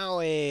 and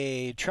now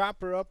a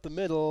chopper up the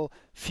middle.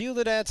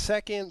 Fielded at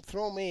second,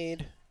 throw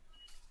made.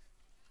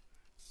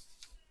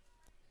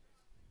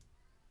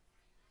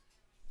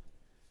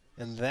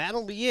 And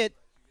that'll be it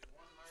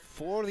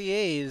for the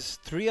A's.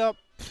 3 up,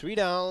 3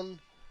 down.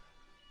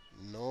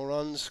 No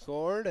runs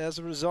scored as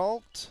a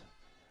result.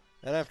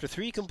 And after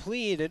 3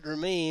 complete, it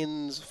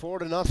remains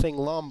 4-0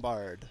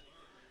 Lombard.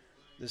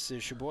 This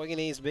is Sheboygan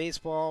A's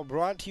Baseball,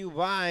 brought to you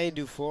by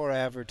Dufour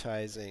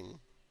Advertising.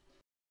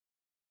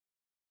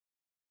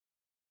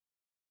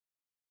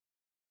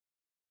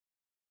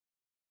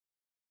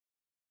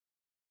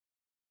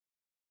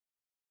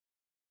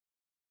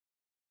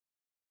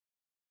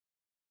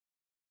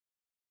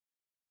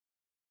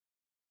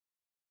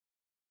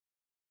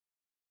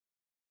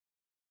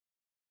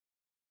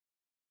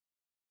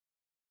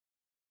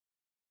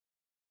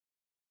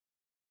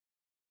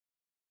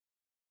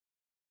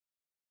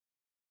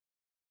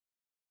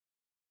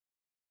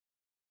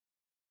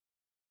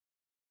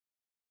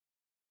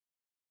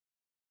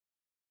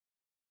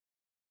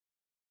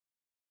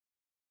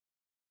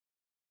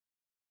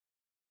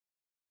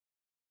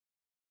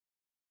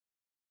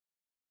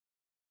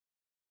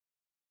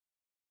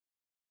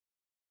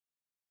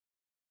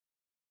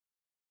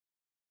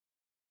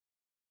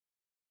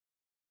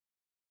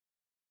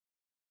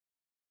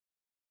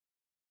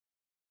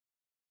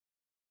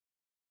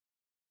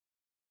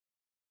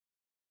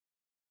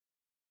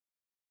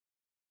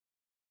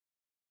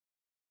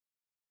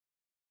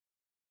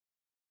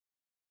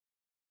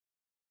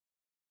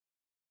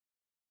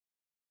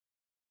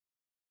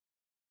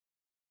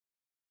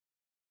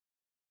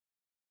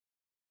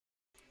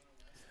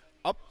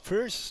 Up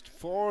first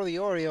for the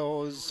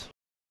Orioles.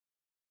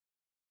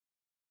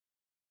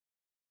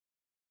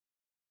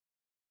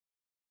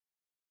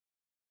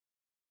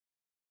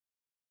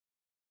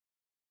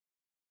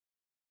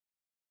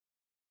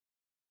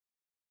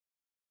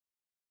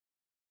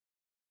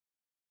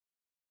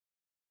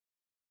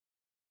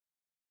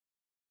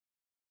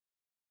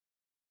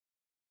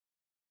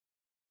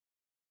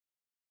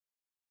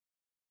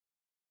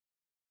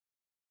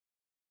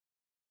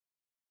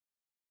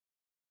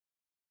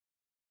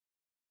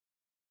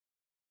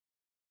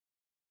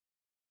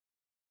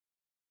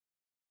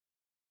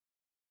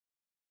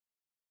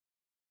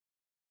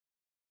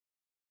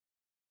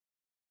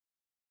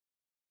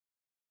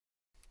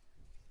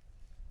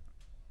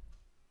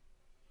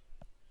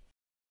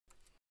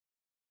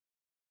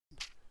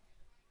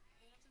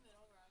 Hit up the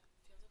middle, run,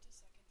 field it to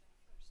second, then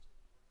a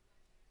first.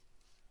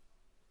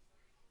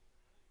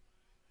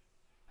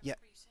 I Yeah,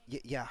 remember you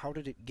saying yeah, how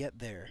did it get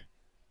there?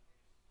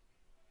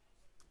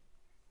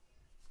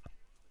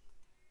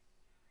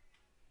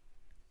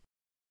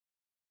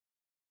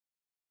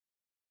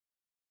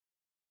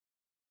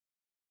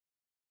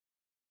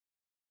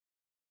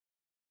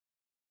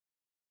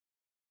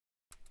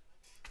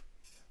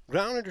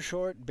 Grounded to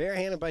short,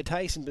 barehanded by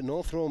Tyson, but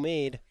no throw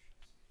made.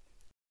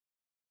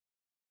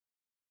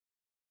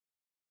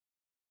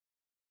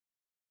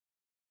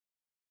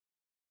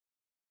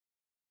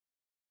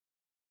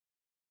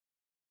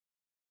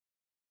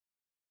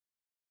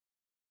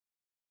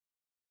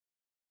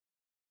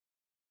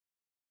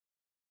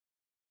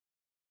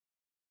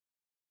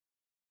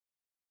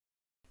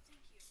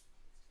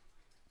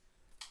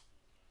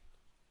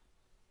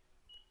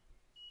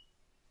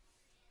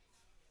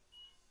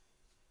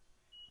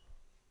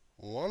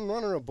 One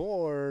runner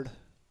aboard.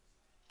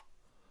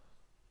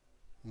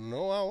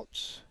 No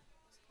outs.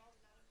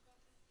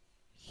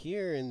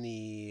 Here in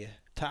the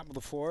top of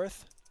the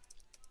fourth.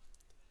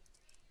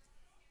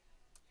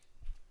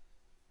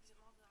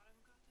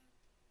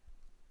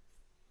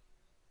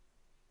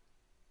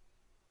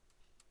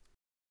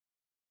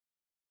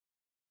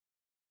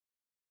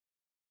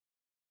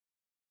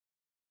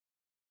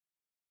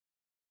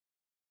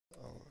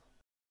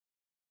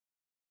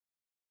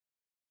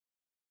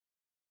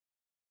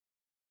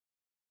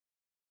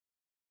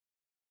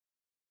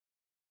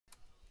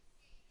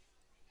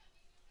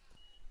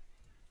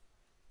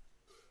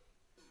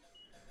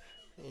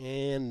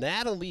 And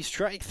that'll be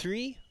strike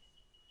three.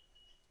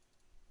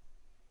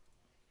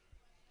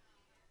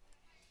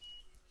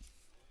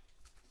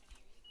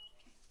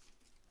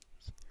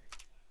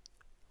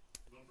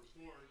 Number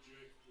 4,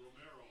 Jake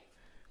Romero.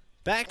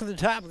 Back to the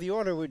top of the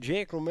order with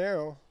Jake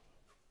Romero.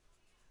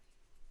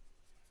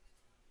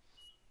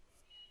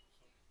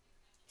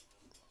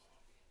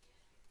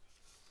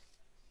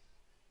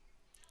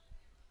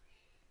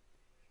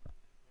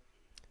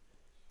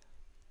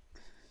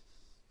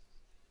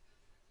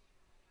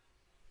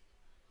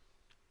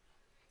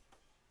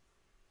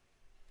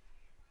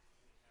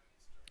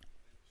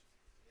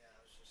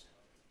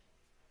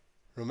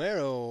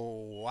 Romero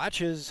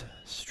watches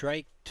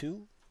strike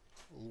two.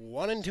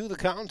 1-2 the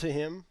count to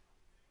him.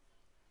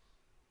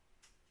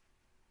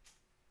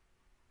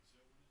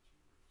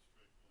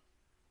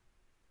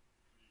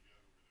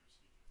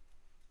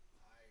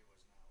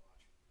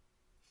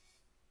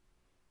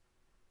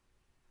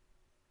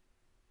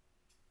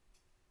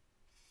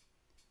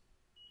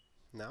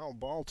 Now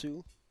ball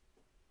two.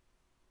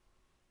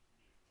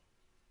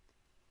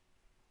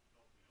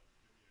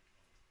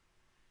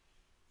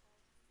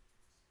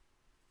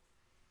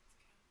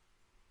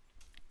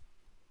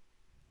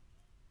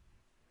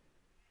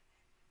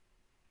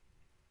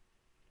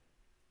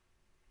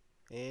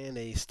 And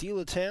a steal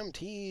attempt.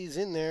 He's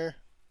in there.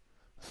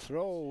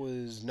 Throw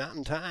was not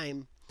in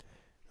time.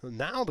 So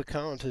now the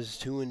count is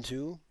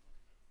 2-2.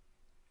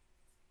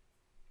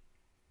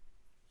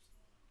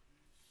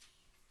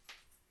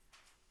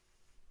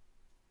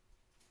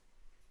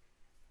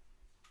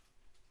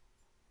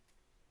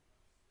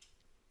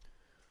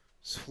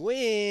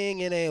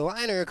 Swing and a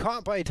liner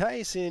caught by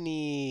Tyson.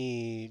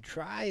 He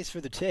tries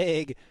for the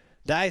tag,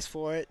 dives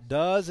for it,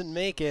 doesn't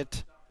make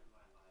it.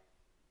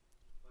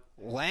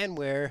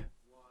 Landwehr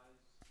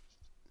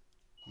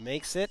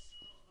makes it.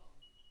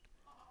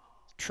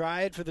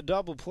 Tried for the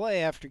double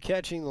play after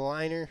catching the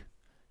liner.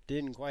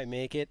 Didn't quite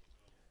make it.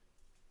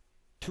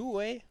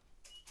 Two-way.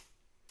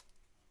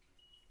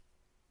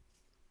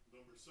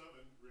 Number 7,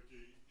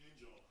 Ricky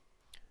Angel.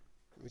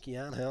 Ricky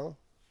Angel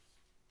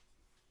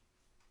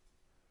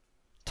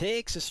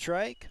takes a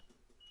strike.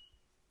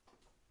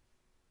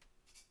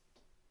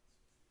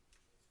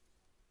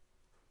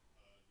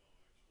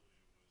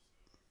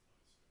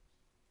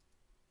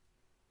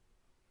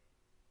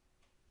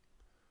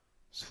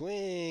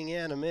 Swing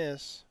and a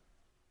miss.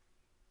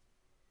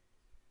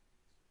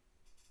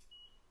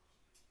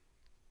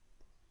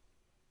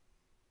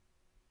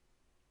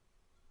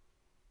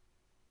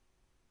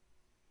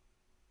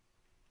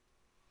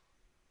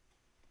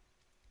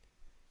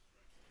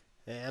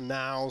 And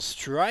now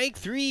strike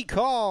three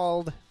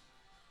called.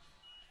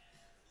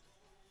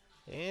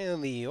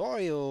 And the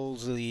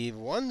Orioles leave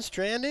one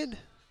stranded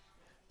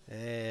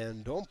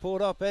and don't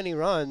put up any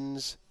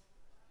runs.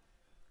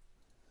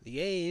 The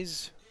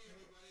A's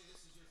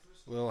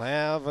will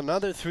have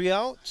another 3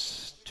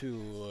 outs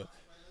to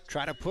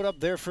try to put up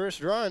their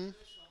first run.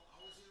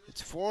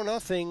 It's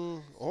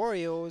 4-0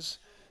 Orioles.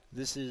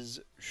 This is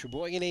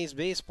Sheboygan A's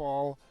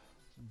Baseball,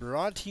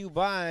 brought to you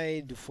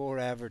by DeFore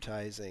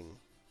Advertising.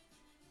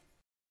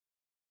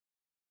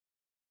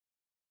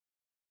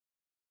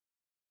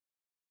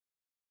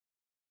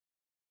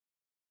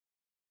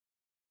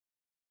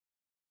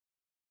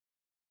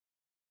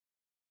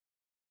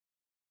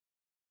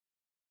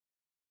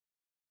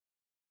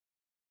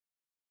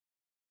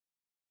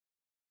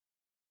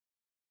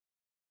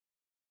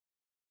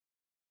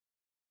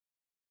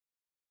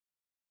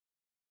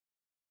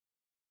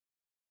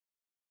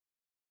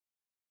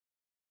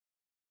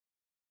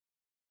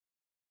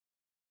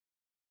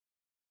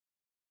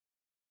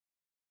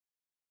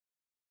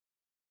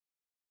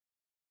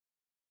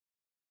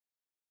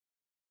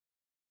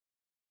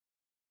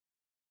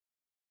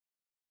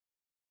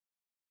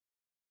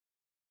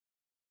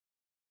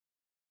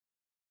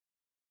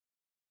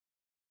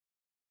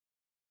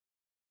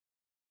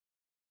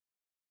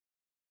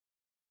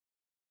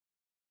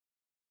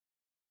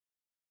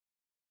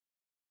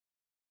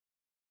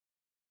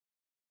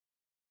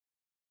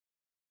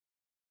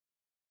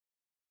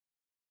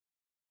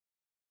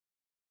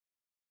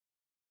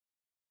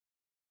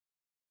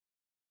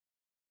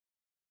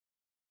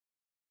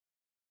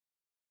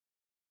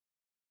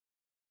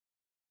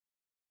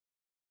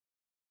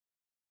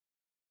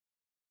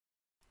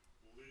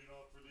 Leading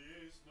off for the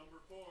A's, number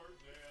 4,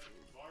 Dan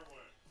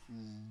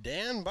Barwick.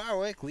 Dan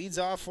Barwick leads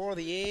off for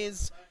the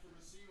A's. Back for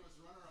Messina as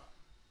runner-up.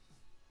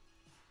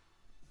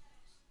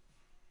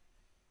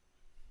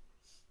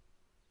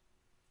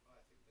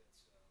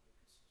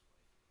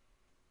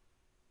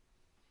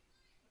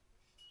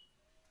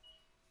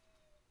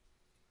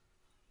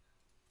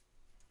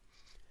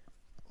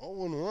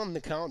 0-1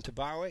 the count to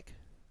Bowick.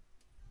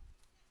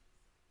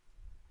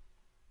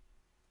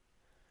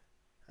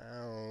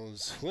 Now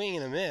swing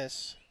and a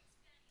miss.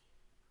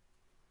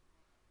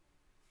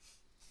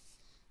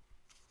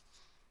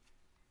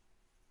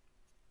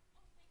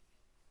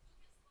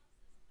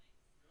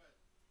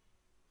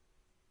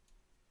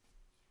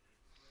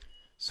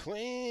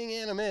 Swing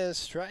and a miss,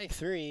 strike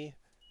 3.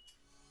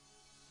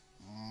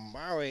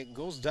 Bowick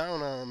goes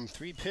down on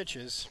 3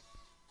 pitches.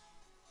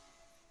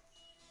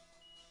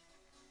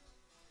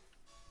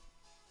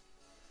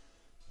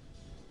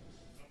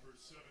 Number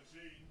 17,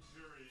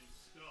 Harry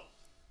Stelp.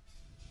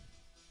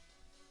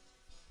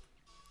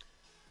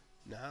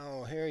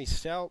 Now Harry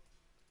Stelp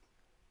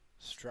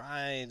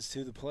strides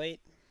to the plate.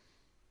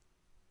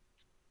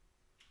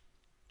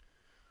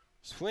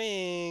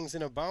 Swings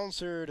and a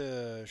bouncer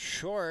to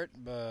short,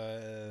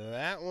 but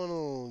that one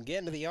will get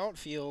into the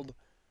outfield.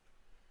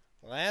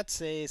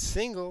 That's a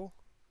single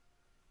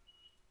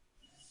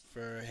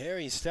for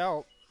Harry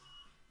Stelp.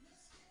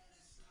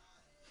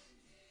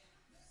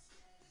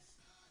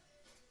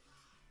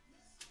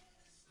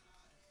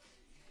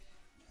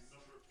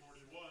 Number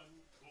 41,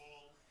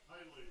 Cole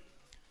Hiley.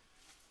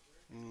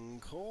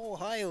 And Cole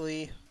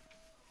Hiley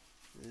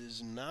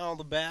is now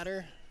the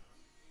batter.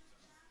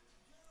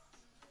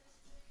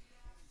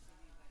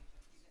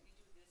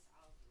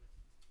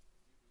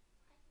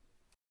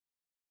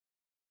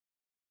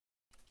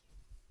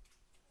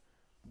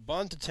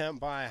 Bunt attempt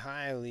by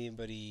Hiley,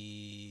 but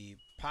he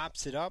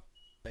pops it up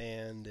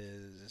and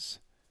is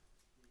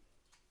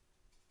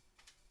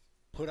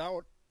put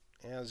out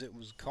as it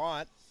was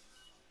caught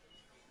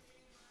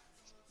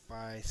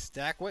by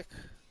Stackwick.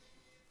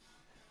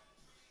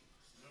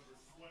 Number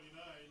 29,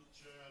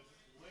 Chad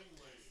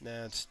Langley.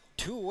 That's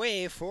 2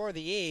 away for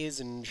the A's,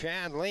 and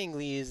Chad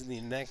Langley is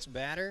the next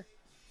batter.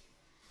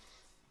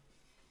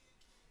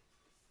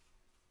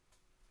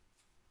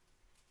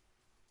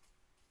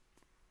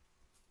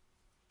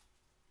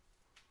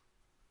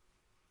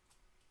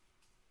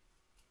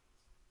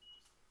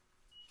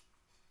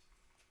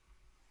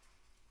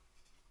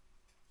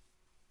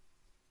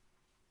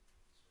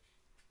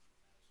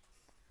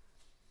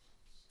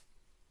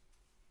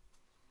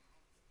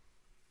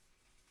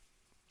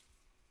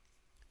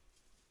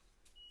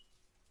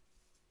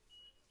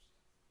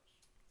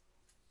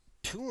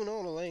 Two and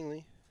 0 to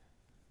Langley.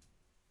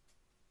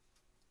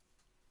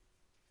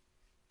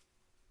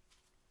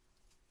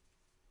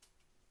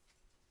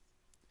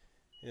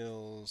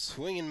 He'll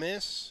swing and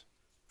miss.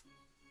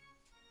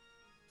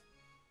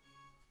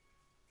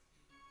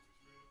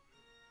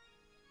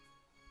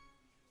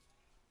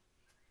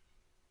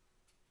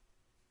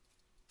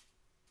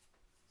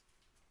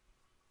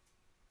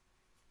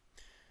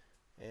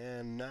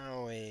 And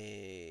now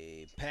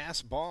a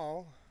pass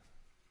ball.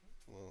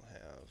 We'll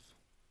have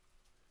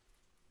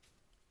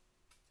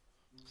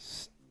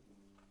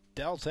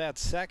Delta at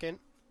second,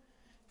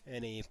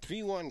 and a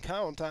 3-1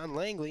 count on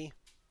Langley.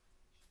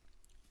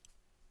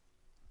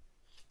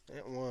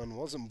 That one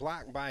wasn't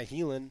blocked by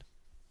Heelan.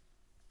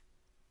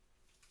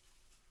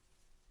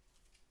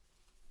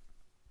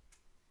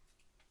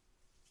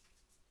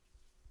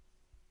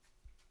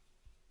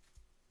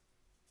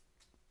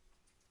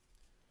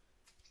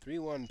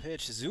 Three-one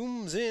pitch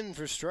zooms in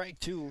for strike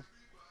 2.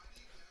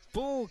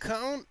 Full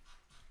count.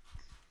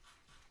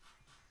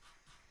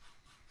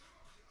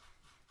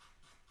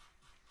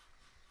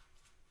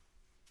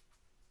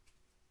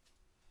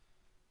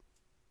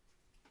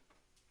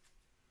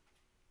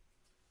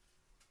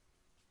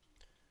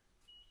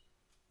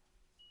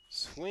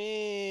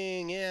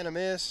 Swing and a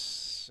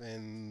miss,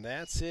 and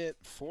that's it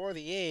for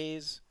the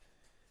A's.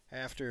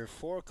 After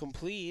 4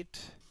 complete,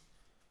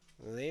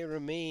 they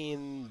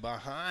remain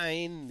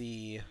behind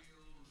the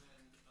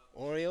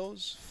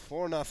Orioles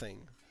 4-0.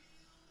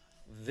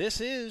 This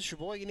is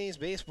Sheboygan A's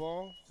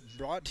Baseball,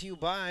 brought to you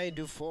by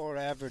Dufour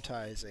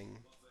Advertising.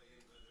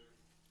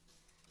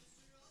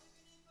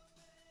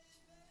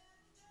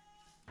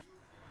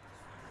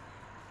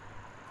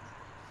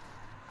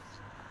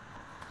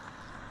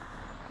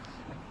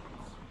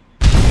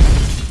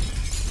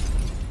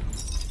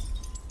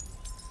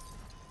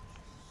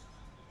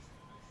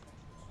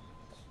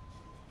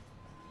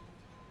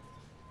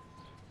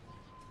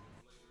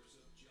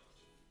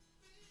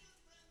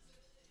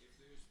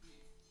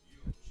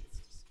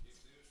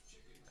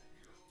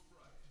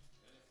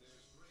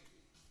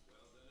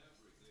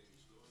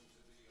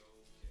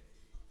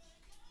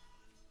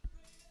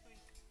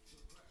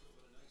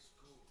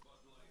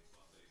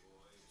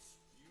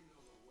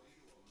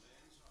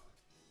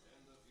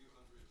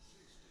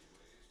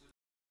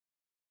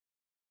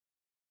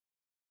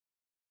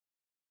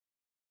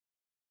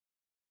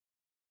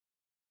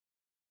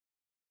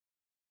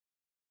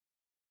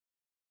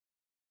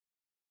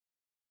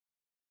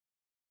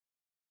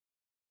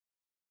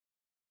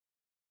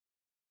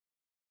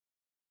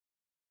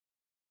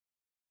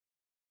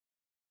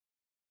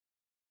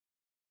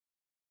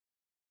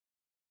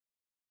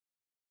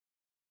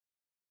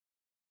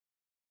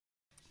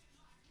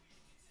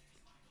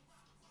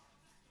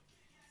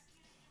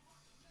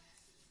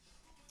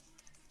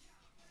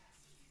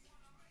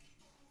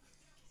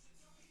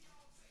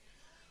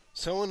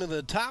 So into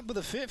the top of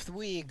the fifth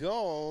we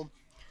go.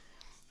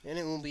 And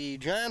it will be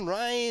John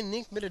Ryan,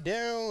 Nick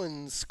Mitadero,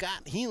 and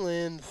Scott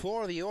Heelan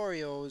for the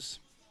Orioles.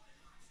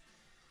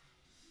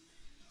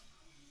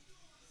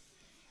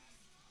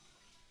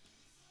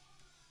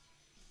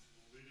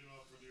 Leading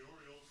off for the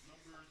Orioles,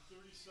 number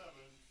 37,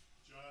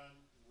 John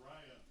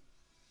Ryan.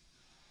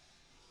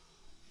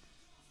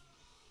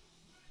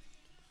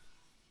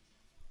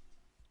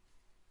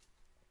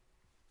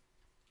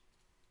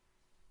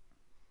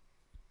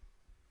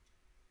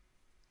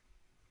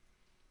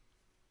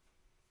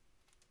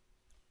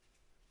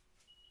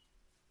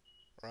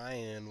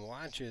 Ryan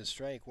watches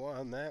strike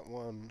one. That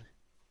one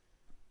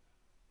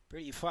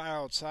pretty far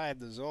outside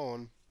the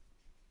zone.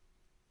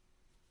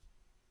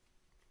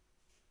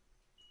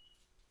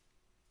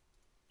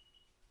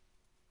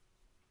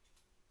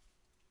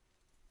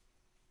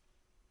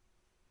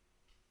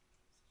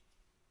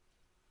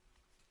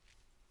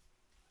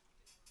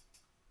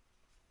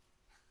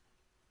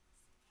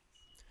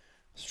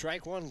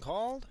 Strike one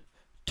called.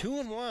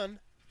 2-1.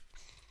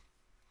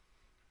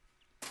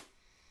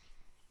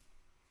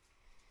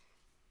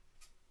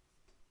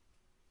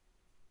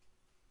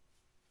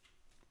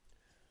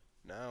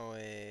 Now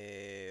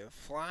a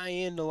fly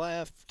into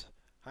left.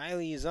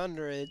 Hiley is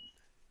under it.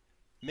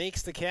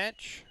 Makes the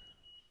catch.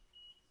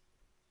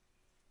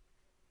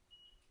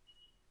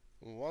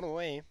 One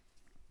away.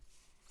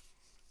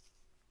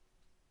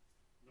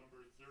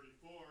 Number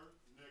 34,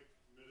 Nick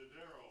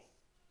Mitadero.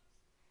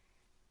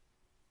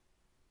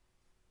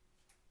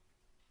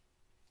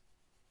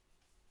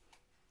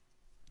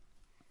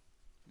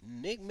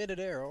 Nick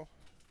Mitadero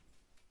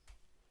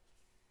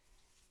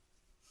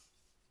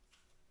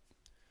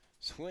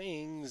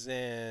swings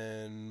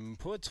and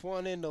puts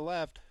one into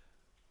left.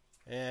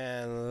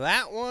 And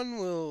that one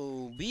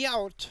will be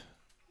out.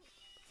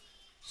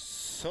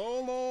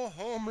 Solo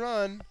home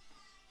run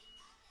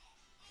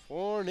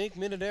for Nick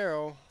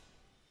Mitadero.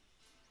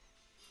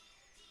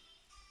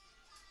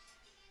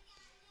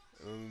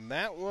 And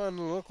that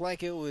one looked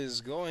like it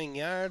was going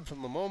yard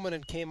from the moment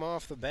it came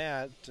off the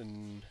bat,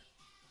 and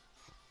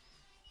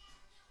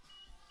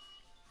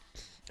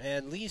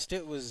at least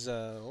it was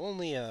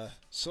only a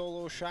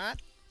solo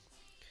shot.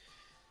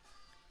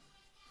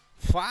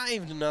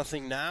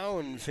 5-0 now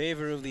in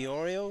favor of the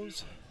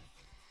Orioles.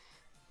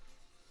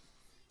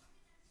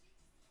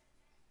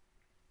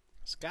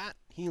 Scott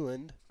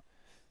Heelan.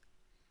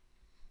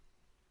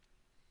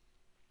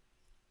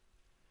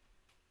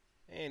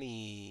 And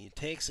he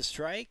takes a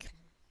strike.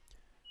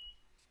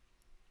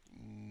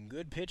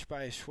 Good pitch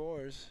by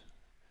Schwartz.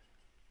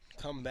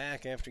 Come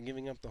back after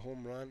giving up the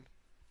home run.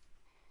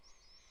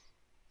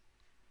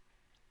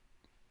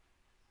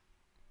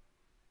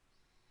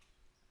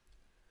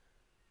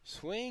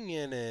 Swing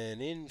and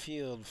an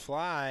infield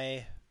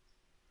fly.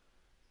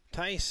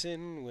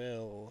 Tyson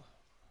will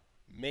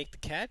make the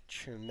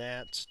catch, and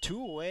that's 2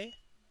 away.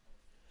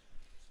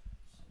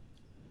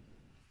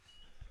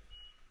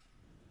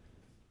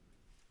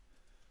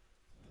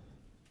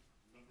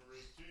 Number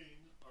 18,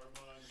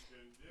 Armand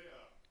Candea.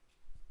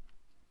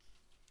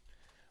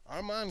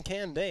 Armand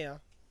Candea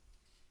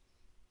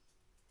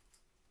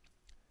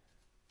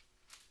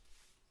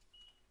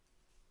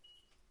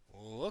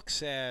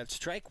looks at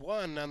strike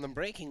one on the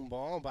breaking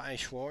ball by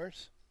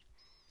Schwartz.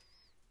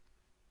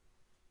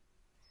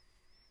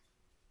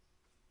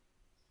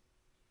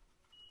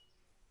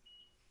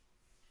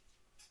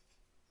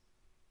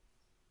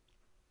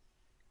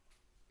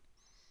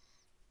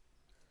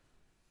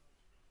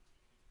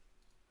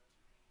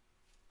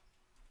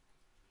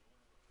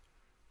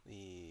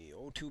 The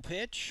 0-2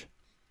 pitch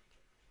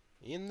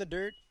in the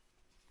dirt.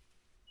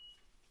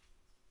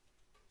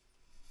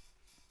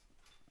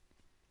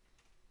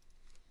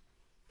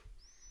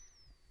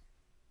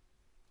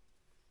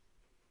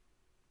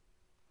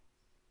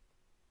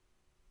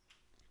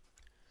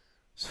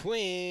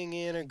 Swing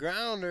and a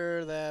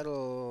grounder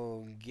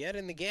that'll get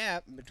in the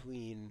gap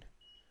between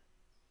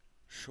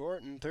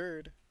short and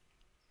third.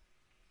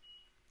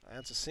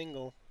 That's a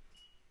single.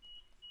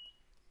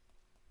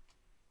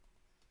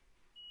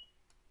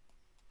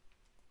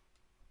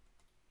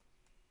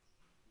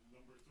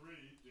 Number 3,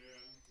 Dan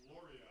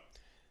Loria.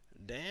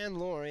 Dan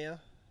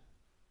Loria.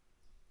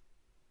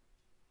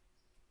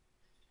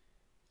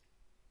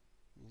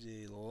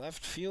 The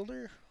left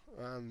fielder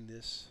on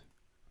this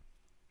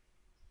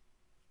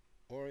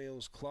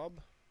Orioles club.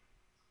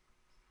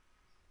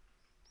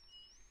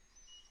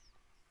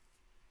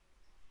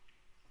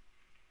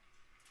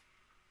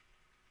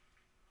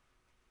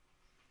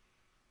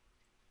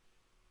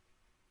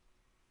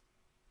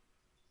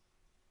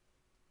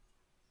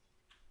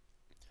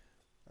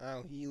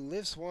 He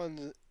lifts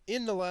one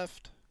in the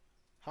left,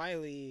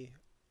 highly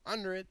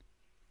under it,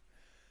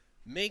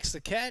 makes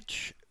the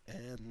catch,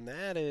 and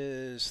that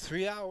is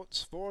 3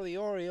 outs for the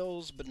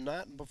Orioles, but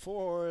not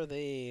before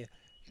they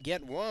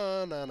get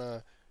one on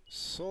a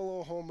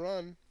solo home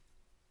run.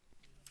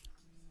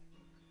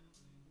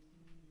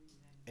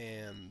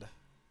 And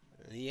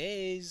the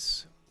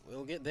A's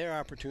will get their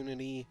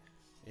opportunity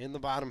in the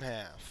bottom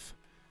half.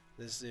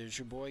 This is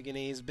Sheboygan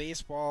A's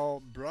Baseball,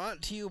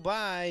 brought to you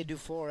by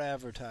Dufour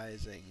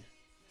Advertising.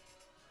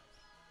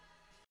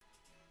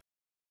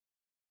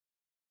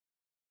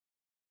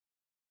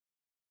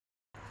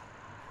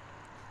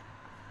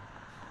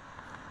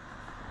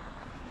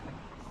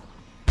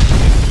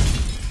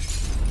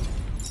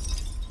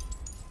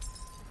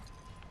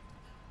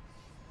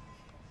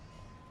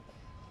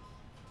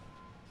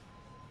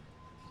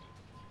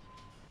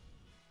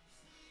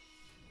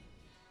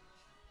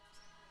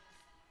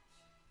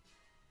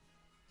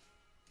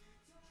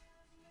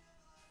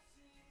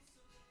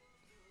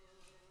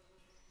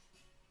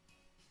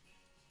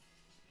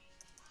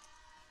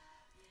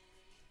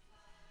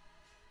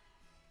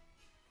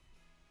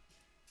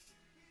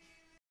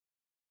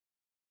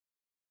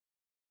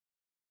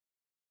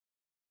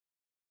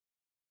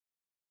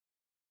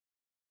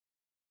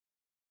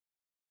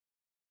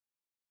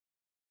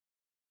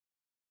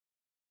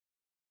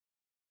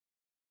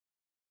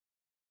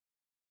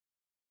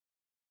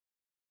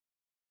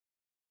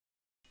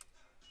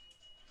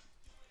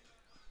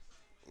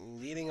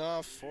 Leading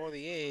off for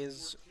the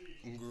A's,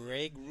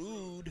 Greg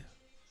Rude.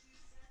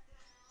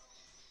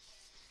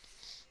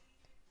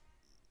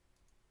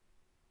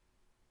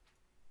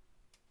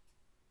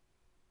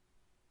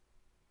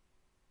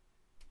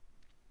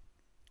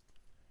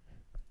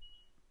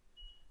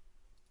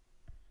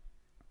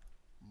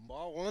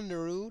 Ball one to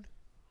Rude.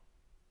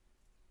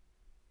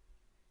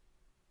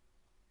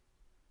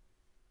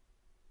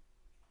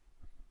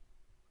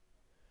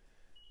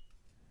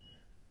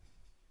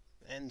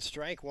 And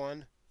strike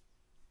one.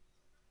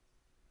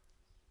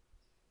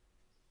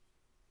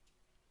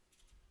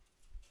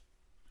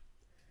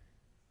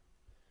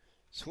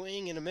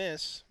 Swing and a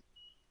miss.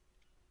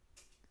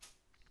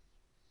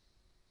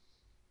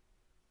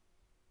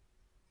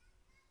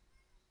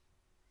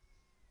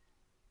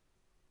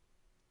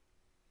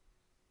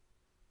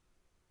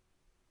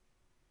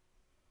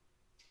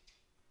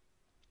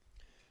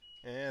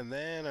 And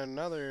then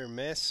another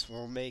miss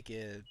will make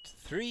it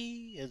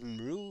 3, and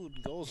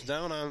Rude goes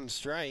down on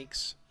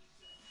strikes.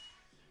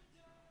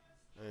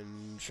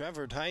 And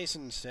Trevor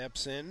Tyson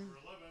steps in. Number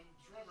 11,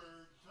 Trevor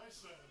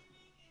Tyson.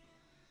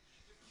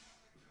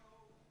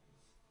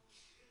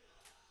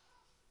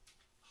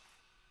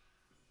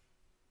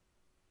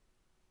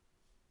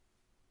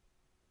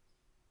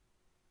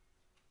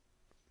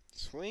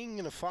 Swing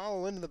and a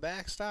foul into the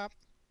backstop.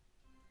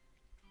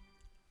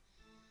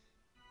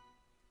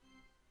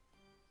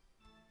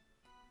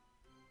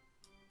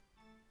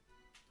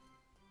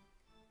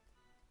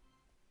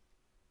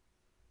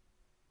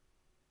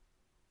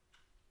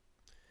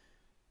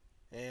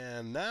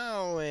 And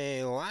now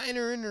a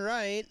liner in the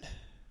right.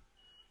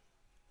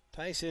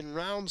 Tyson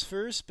rounds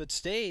first but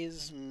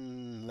stays.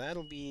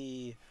 That'll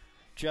be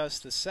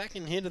just the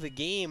second hit of the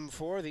game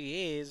for the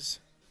A's.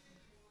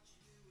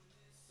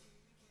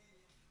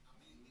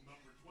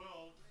 Number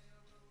 12,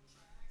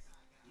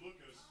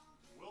 Lucas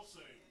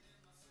Wilson.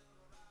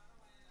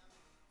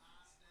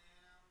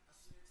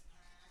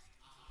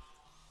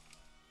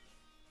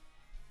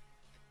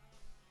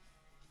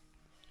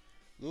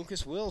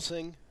 Lucas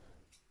Wilson.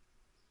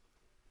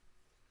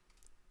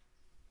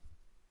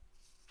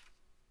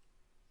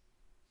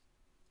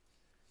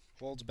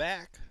 Folds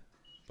back,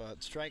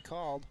 but strike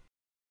called.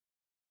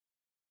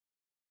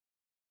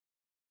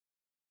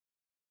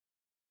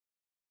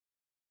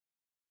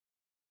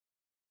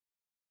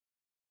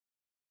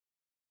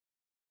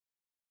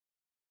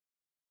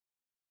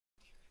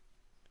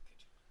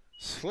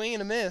 Swing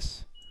and a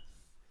miss.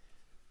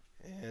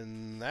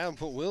 And that'll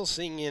put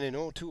Wilson in an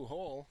 0-2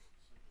 hole.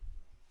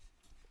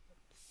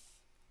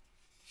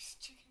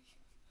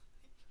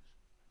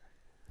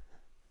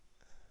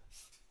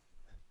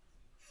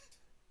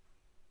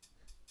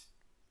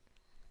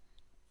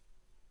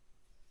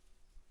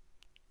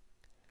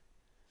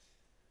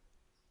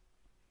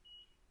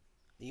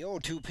 The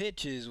 0-2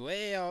 pitch is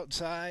way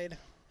outside.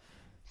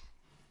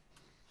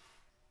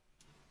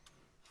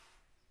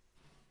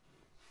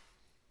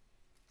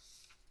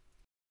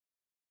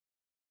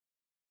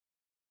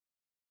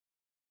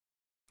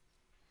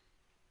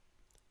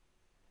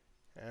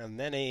 And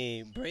then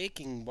a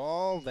breaking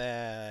ball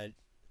that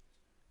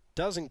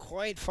doesn't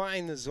quite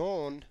find the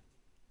zone.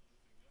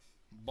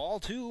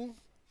 Ball 2.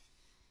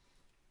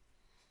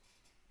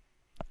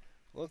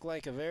 Looked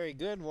like a very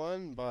good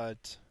one,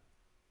 but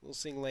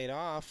Wilson laid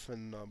off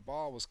and the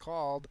ball was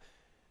called.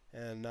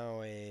 And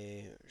now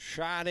a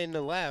shot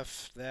into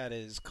left that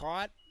is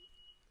caught.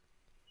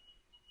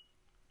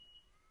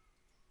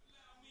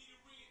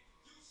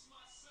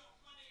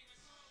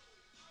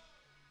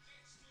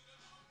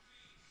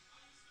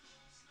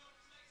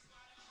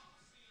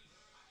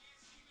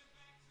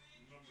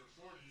 Number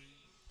 40,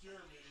 Jeremy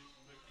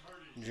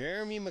McCarty.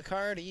 Jeremy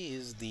McCarty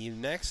is the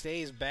next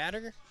A's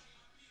batter.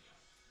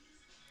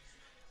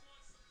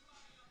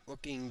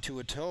 Looking to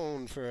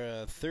atone for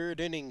a third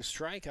inning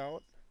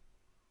strikeout.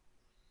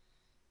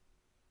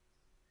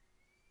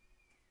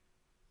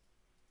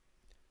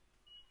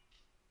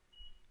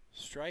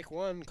 Strike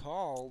one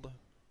called.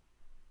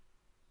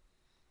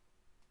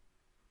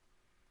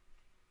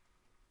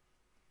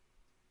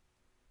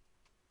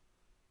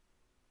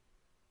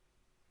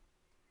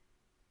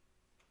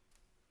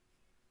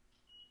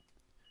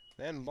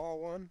 And ball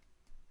one.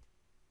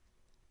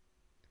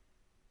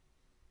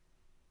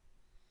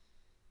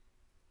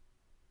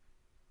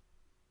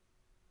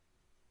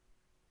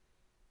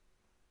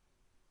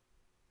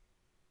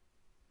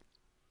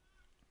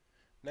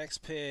 Next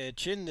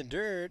pitch in the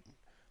dirt.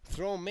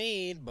 Throw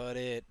made, but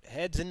it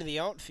heads into the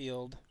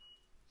outfield.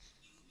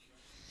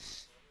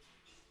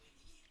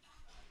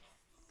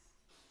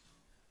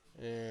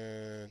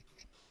 It's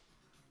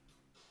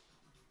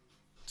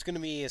going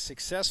to be a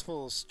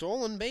successful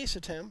stolen base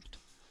attempt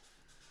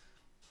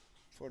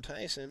for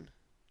Tyson.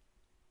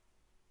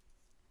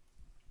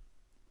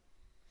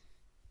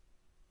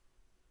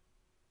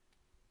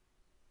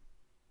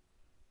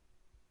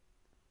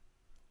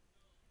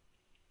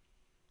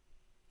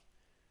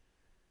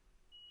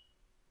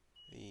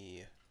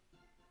 The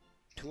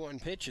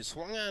 2-1 pitch is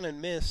swung on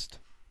and missed.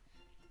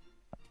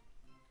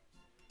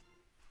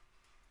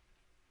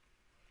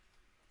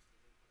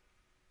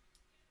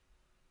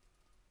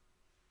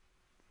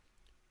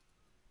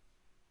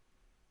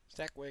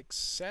 Stackwick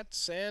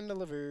sets and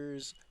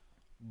delivers.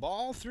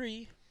 Ball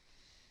 3.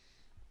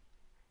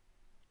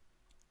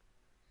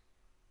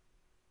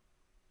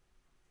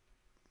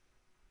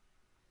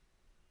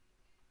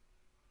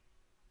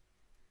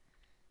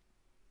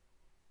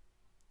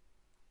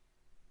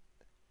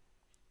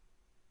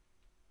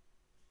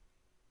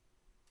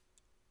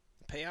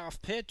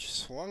 Payoff pitch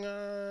swung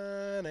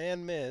on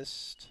and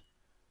missed.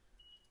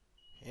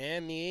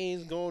 And the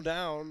A's go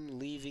down,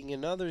 leaving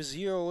another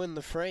 0 in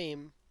the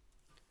frame.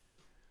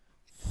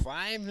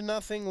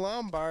 5-0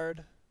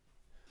 Lombard.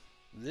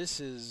 This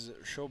is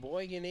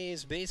Sheboygan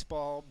A's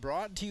baseball,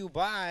 brought to you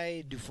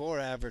by Dufour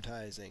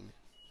Advertising.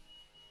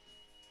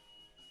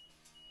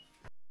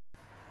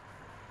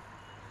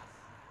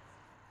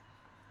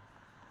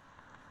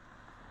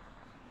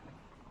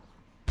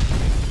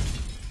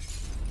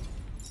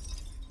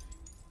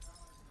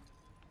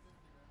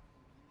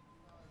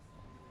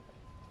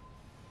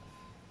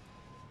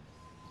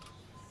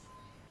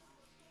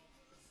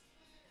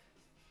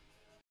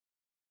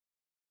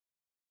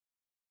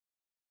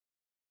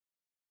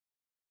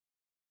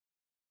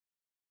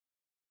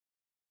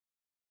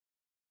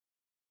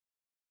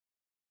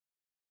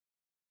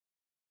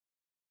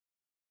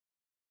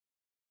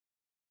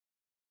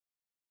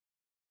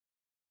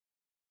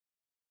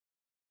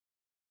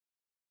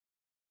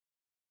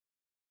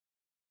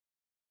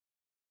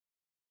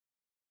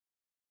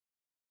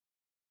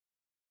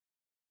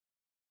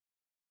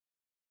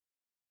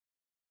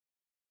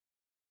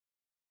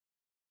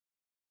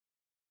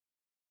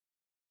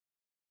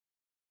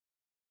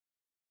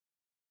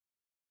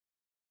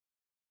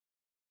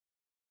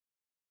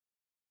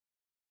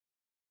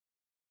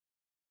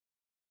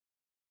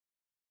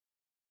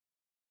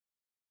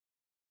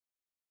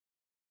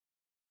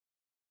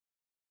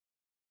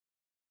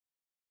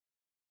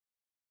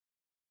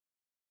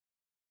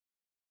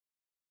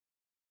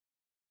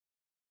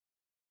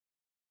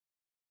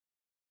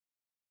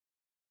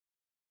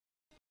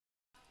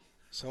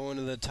 So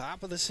into the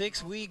top of the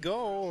 6th we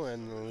go,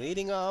 and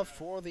leading off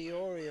for the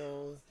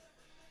Orioles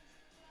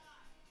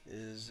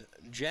is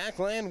Jack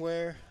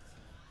Landwehr.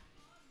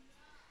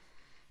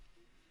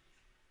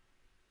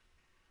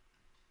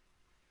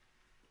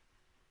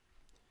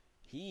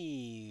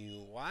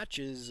 He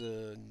watches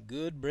a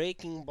good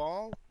breaking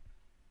ball.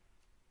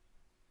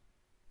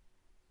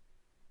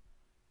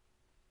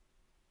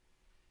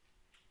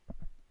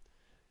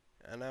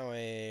 And now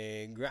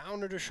a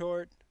grounder to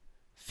short,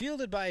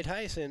 fielded by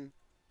Tyson.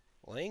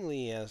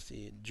 Langley has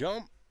to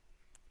jump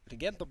to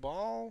get the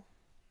ball.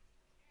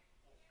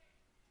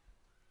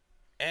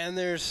 And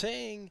they're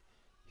saying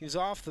he was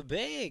off the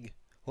bag.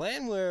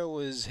 Landwehr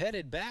was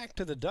headed back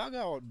to the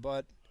dugout,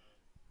 but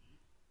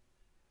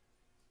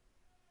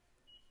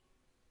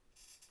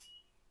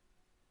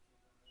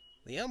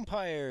the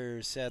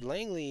umpire said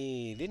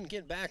Langley didn't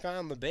get back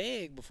on the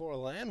bag before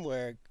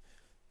Landwehr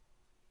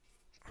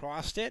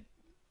crossed it.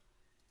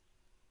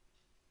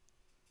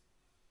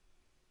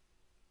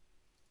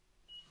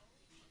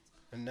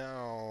 And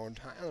now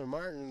Tyler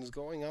Martin's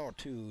going out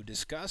to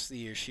discuss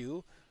the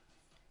issue.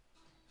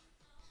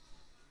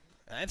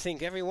 I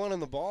think everyone in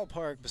the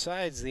ballpark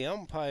besides the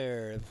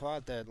umpire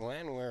thought that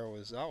Landwehr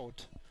was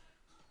out,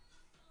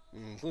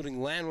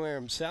 including Landwehr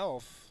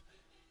himself.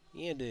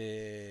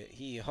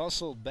 He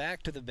hustled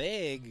back to the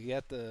bag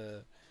at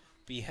the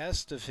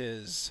behest of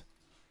his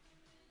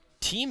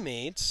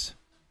teammates.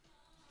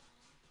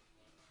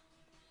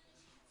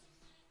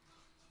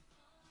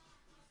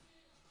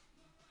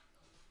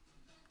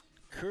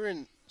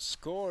 Current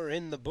score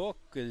in the book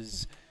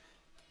is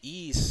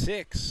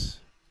E6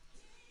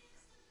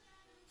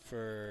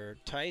 for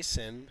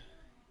Tyson.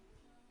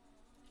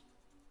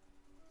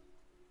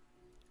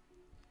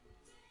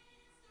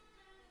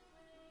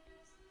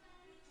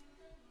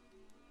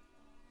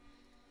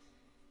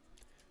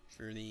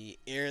 For the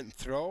errant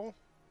throw.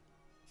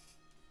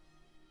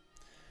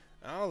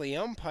 All the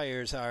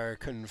umpires are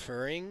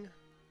conferring.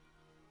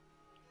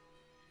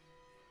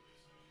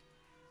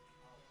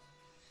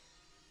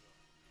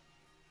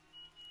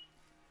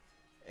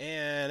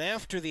 And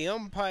after the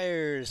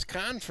umpires'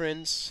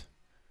 conference,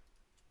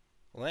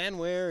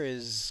 Landwehr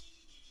is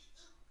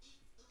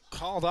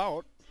called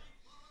out.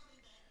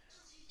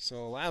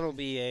 So that'll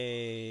be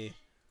a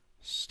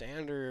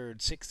standard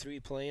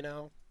 6-3 play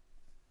now.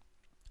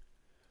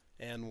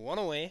 And one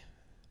away.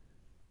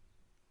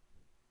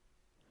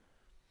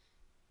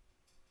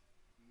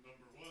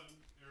 Number 1,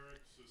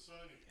 Eric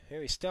Susani.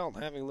 Harry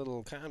Stout having a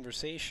little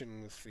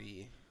conversation with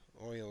the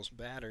Orioles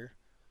batter,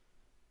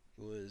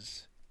 who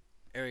was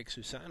Eric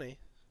Susani.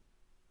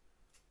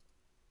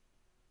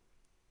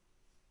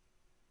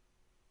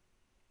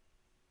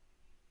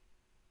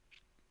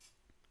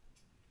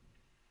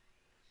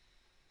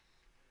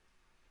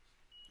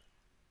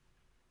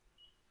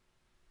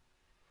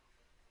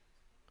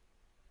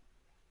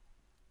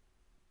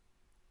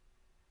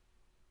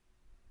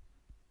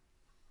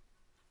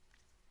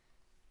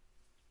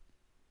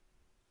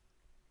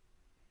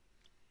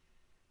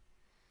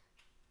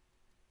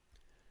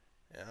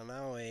 And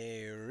now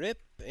a rip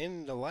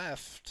into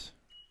left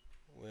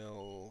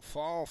will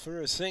fall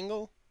for a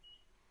single.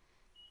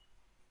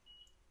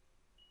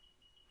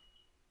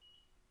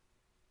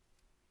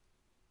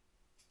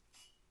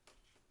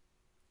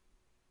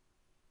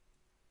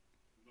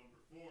 Number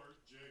 4,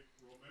 Jake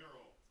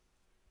Romero.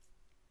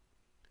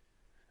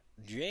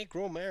 Jake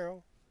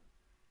Romero.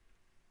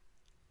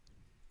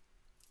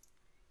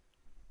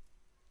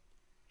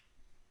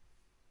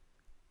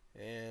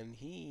 And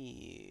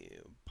he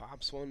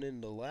pops one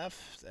into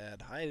left that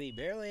Hiley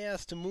barely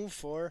has to move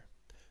for.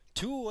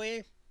 2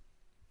 away.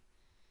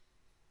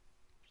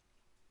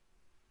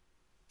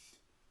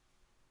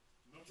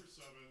 Number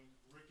 7,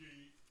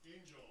 Ricky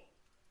Angel.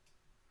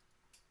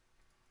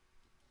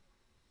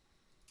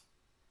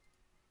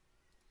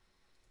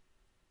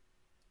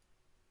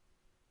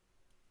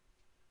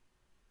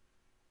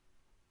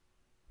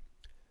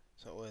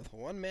 So with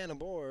 1 man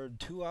aboard,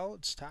 2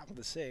 outs, top of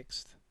the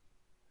 6th.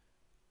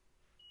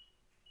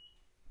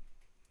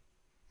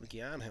 Ricky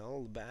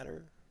Angel, the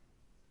batter.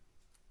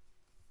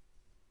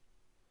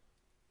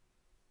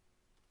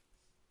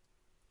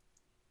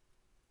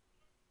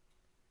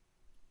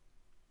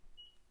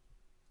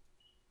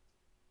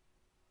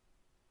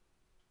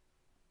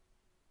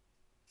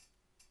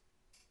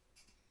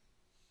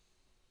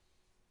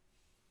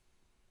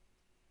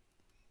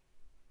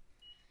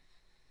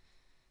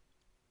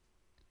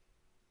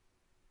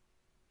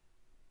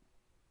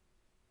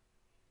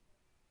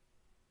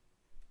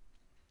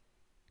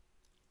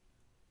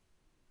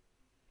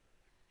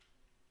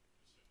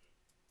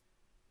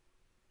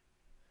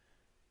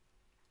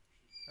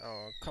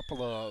 Oh, a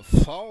couple of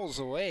fouls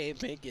away,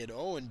 make it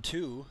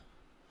 0-2.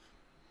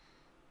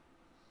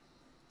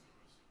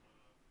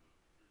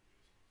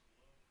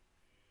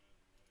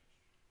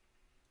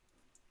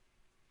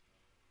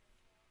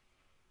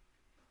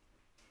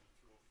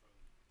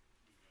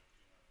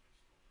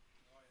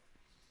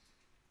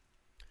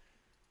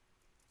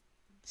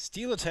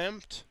 Steal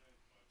attempt.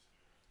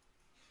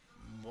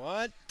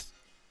 What?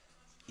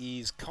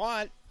 He's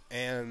caught,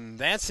 and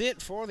that's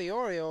it for the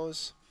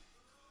Orioles.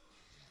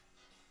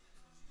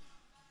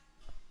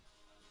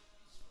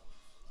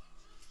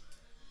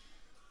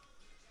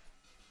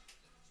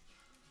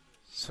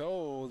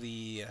 So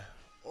the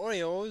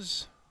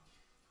Orioles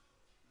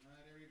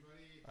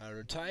are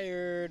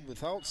retired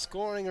without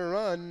scoring a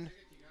run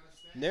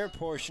in their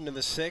portion of the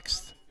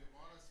 6th.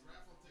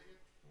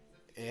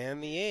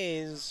 And the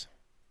A's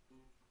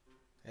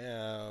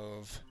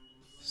have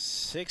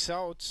 6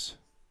 outs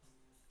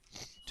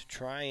to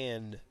try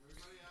and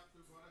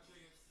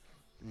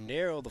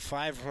narrow the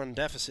 5-run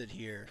deficit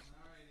here.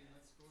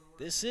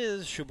 This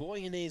is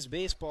Sheboygan A's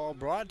Baseball,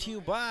 brought to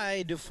you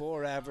by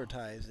DeFore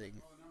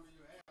Advertising.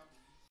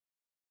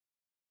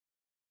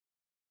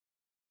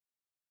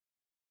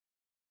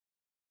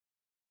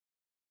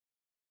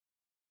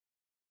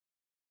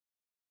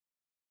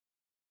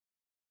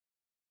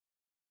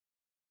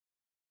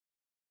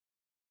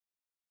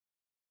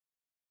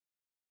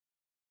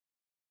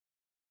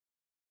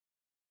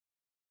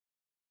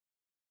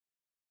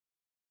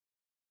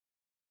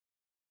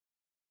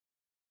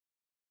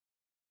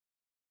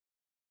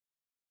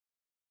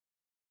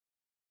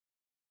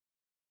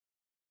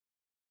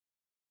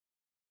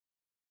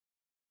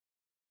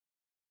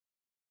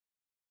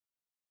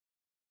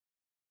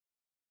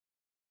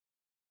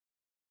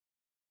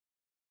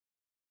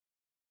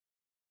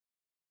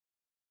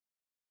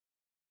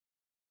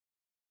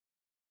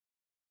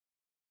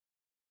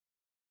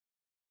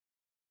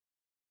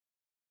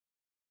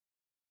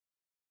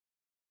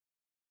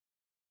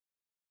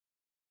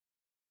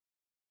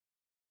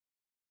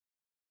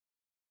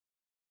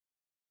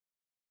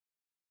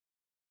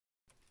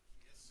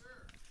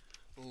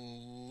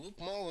 Luke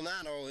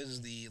Molinado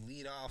is the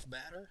leadoff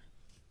batter.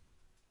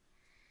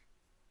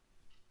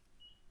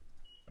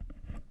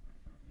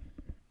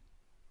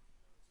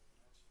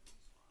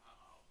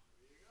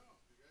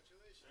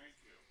 Thank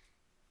you.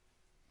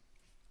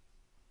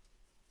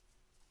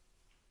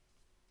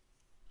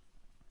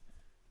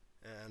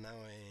 And now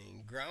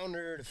a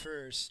grounder to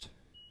first.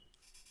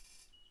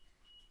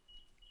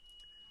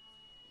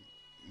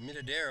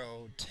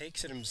 Mitadero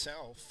takes it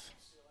himself.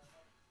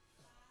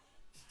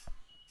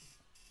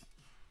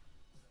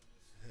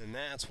 And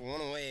that's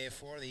one away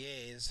for the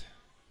A's.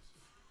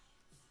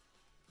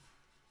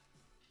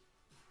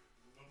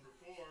 Number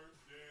 4,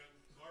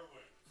 Dan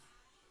Barwick.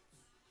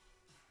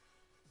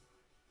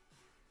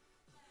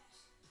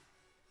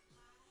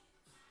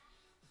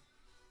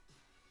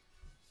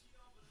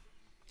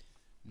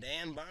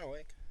 Dan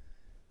Barwick.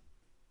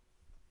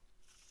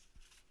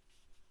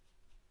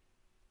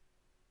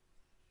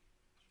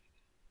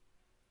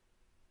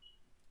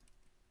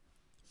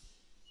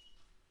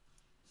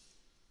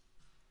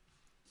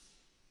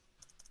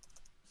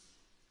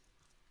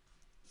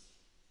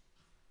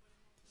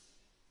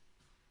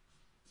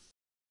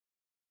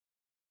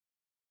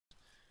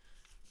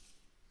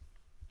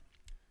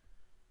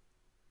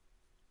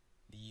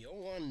 The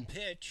 0-1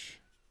 pitch.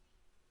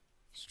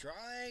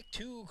 Strike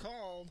 2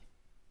 called.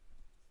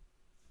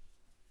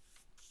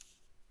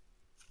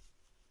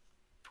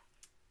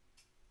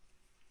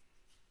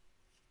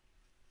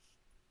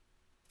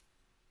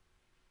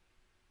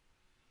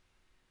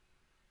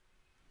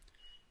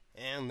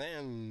 And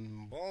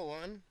then ball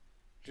 1,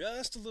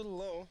 just a little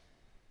low.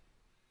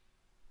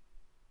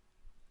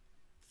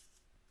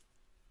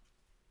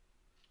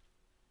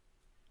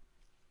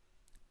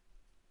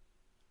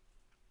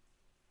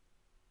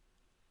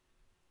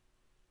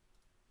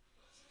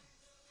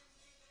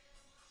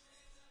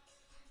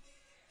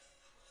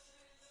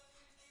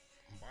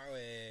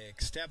 Barwick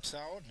steps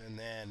out and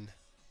then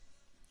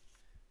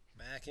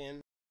back in.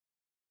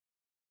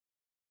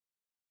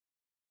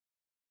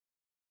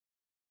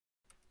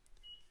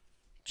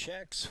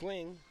 Check,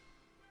 swing.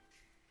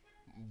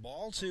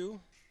 Ball 2.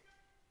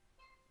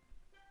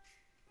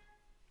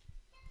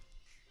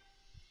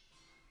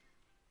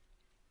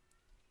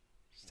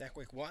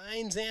 Stackwick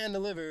winds and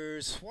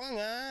delivers. Swung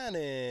on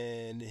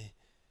and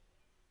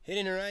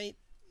hitting right.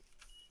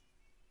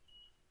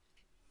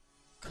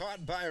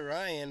 Caught by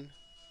Ryan.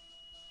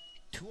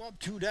 2 up,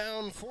 2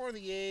 down for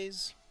the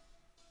A's.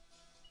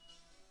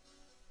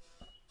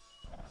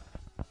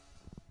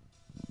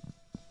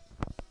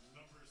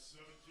 Number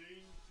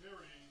 17,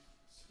 Harry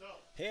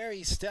Stout.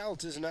 Harry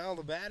Stout is now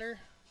the batter.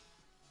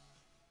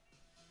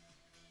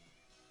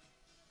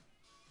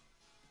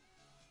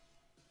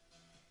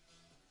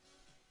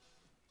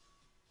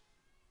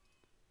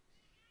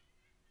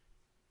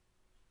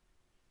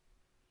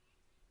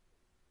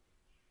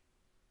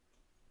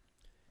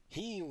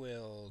 He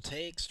will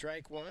take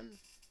strike 1.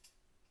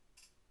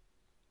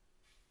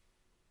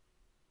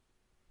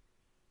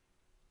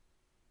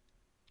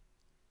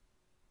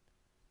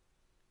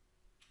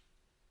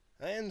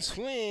 And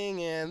swing,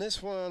 and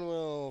this one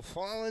will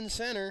fall in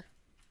center.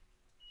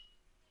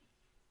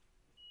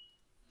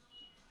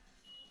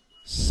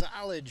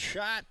 Solid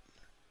shot.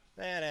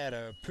 That had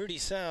a pretty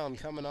sound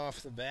coming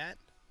off the bat.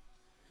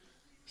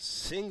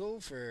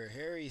 Single for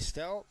Harry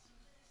Stout.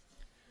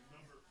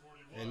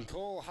 And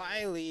Cole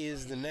Hiley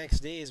is the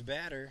next day's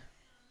batter.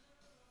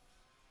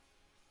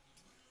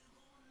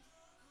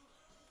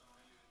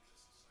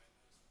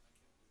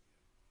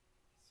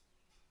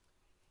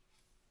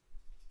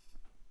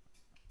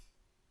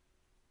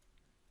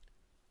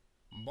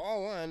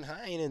 Ball 1,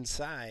 high and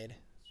inside.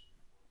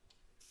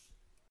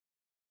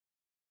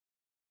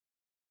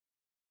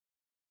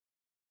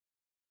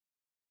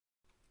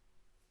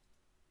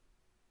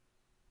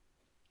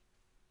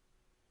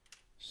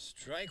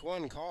 Strike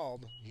 1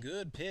 called.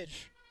 Good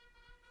pitch.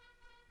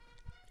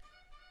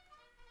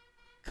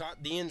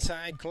 Caught the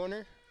inside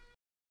corner.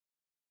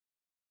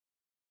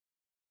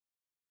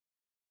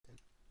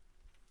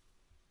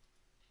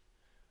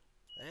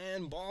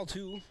 And ball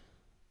 2.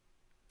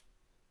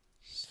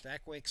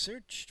 Stackwick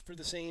searched for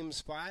the same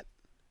spot.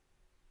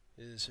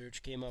 His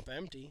search came up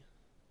empty.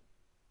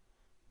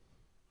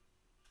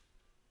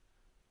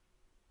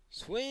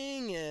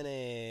 Swing and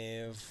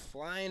a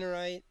flying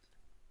right.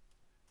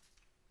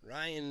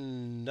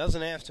 Ryan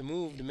doesn't have to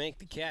move to make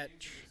the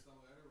catch.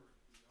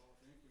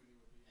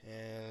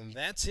 And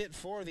that's it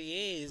for the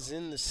A's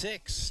in the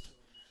 6th.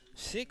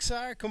 6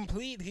 are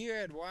complete here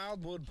at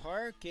Wildwood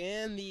Park,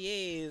 and the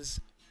A's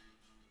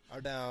are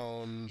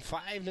down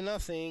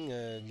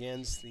 5-0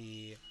 against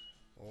the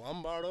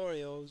Lombard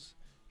Orioles.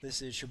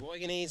 This is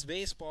Sheboygan A's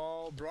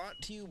Baseball,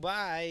 brought to you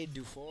by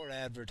Dufour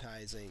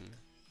Advertising.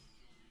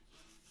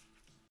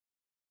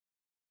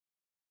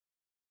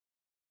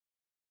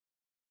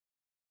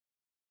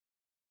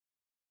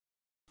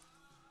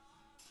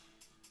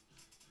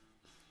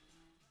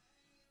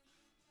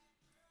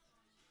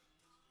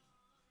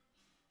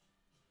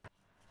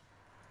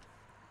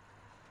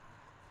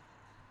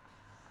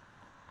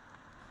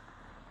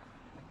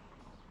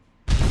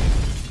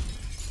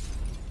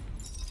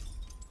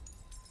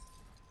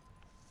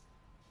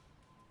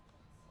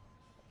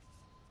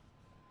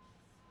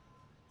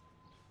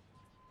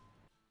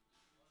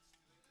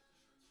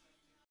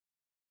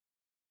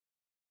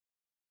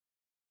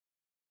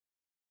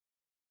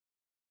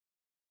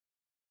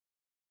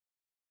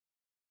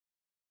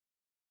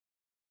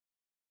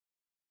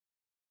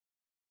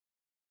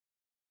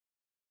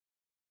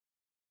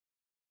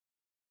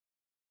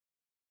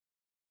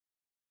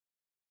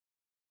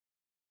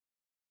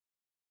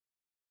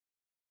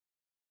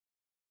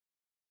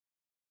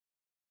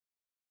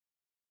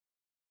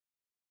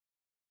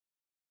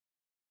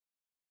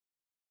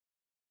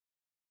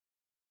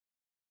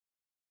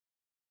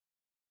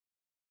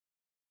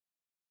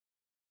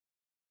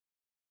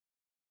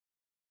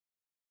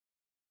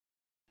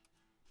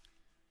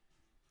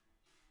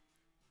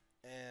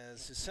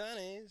 as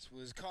Susanes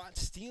was caught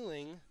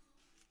stealing.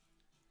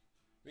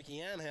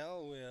 Ricky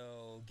Angel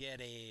will get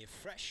a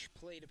fresh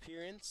plate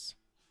appearance.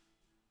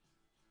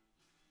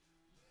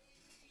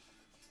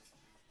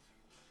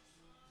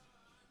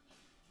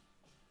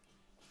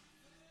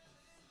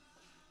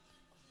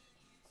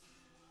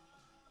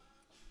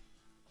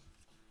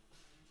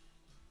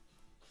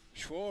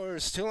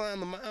 Schwartz still on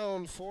the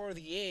mound for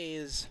the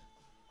A's.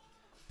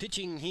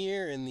 Pitching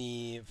here in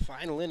the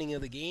final inning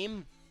of the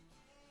game.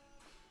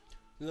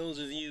 Those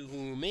of you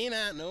who may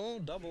not know,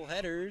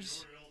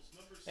 doubleheaders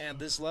at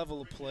this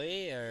level of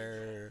play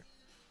are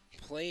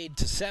played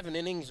to 7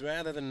 innings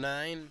rather than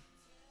 9.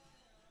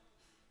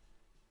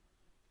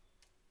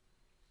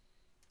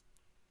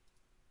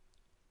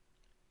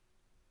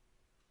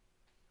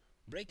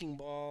 Breaking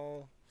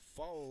ball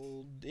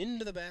fouled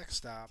into the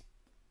backstop.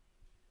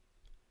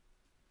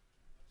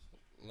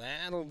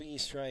 That'll be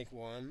strike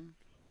 1.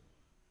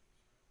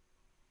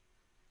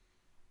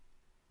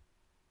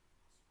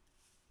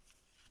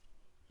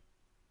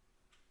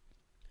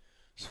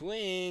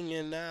 Swing,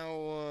 and now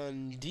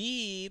one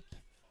deep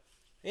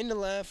into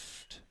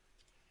left.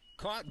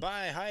 Caught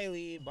by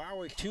Hiley.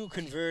 Barwick 2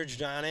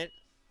 converged on it.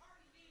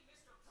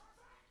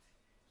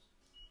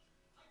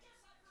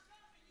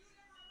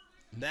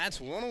 That's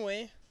one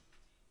away.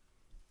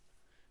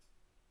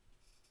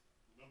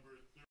 Number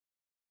 30.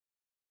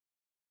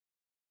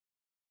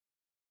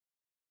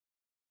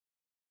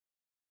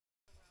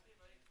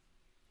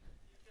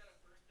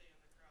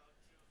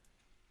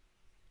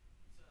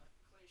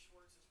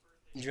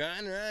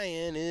 John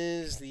Ryan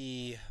is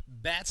the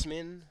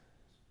batsman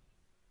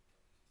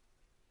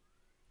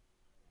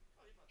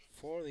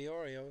for the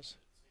Orioles.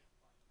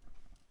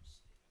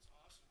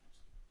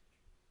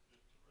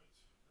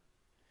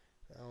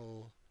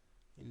 Now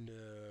into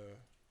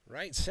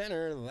right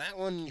center. That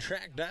one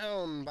tracked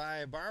down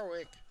by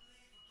Barwick.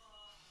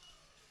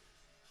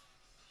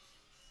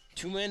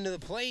 2 men to the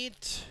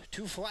plate,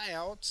 2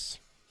 flyouts.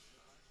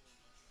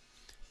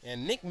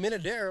 And Nick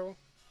Minadero.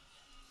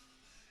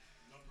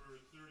 Number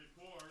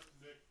 34,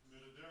 Nick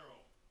Minadero.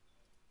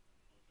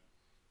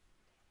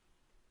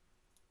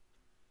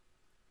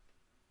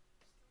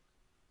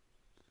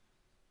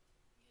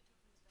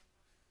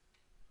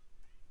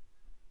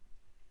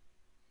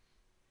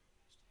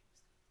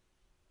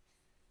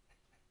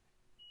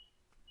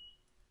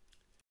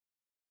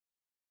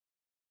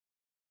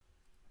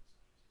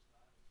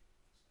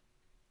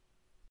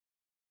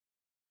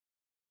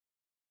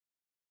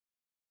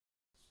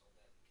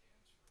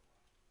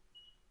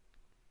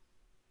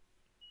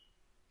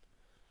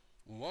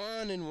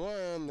 One and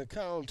one, the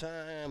count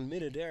on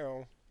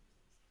Minadero.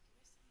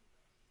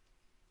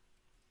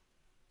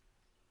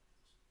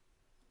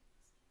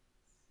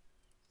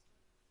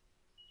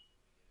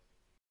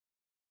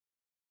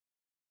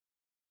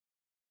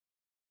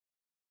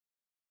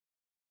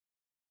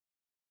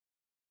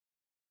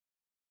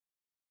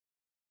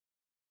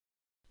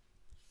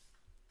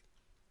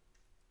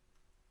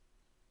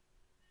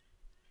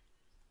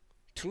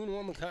 Two and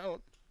one the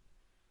count.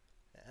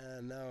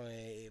 And now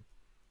a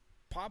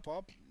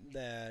pop-up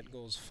that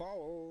goes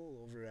foul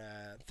over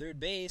at third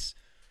base.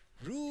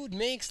 Rude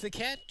makes the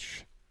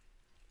catch.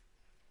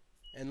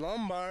 And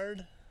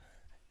Lombard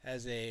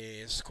has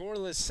a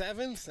scoreless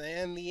 7th,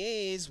 and the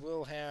A's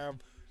will have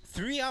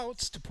 3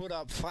 outs to put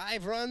up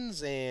 5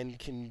 runs and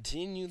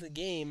continue the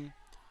game.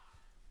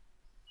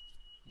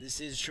 This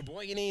is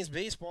Sheboygan A's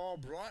Baseball,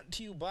 brought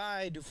to you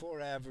by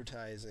Dufour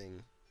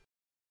Advertising.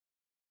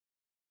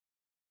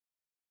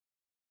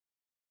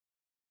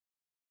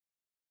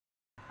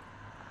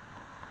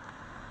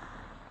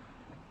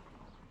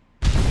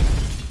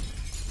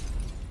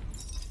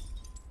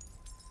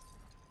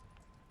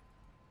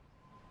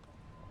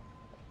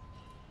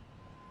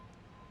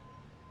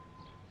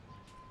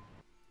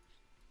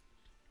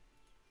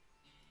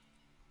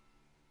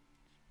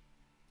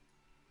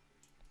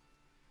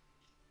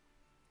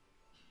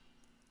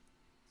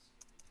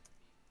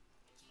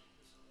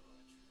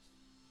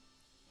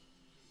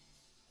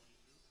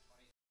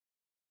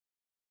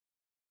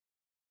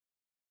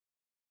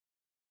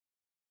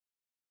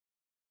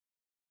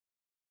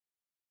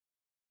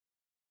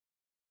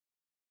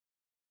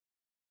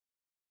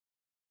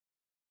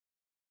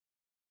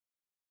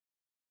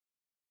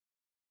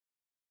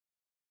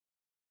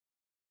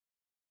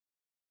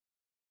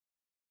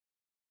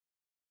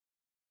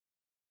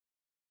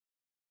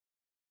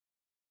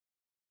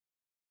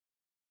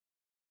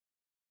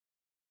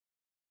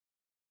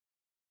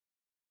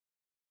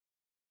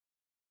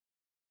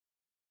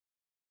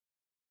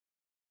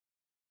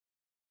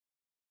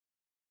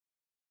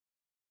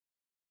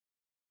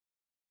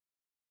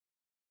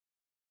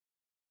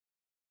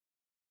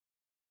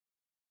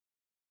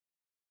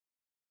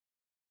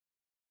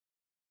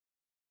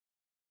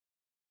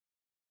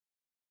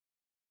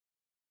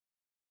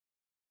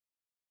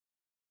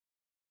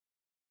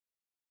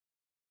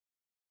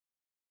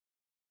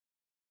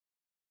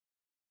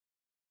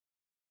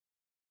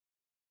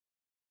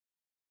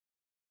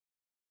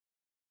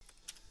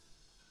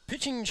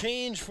 Pitching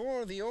change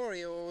for the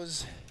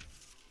Orioles.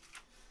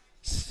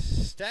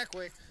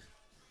 Stackwick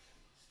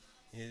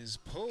is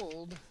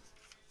pulled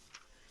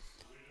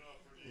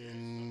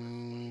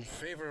in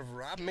favor of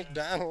Rob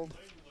McDonald.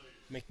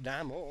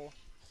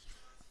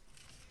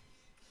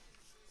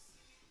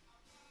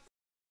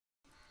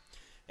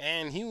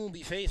 And he will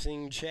be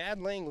facing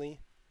Chad Langley.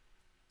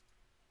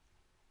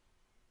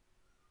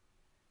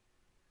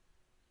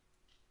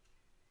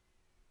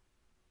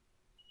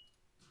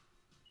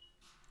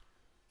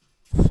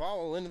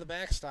 Foul into the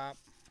backstop.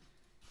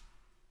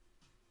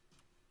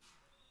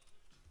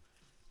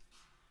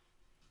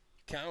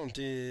 Count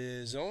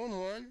is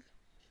 0-1.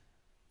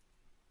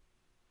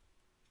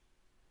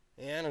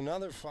 And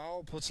another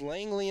foul puts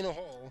Langley in a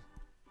hole.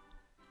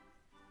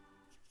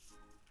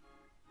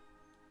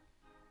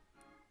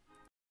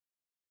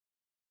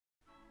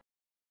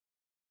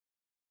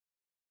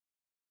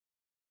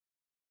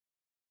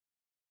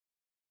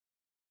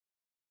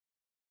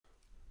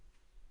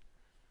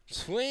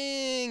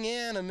 Swing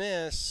and a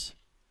miss.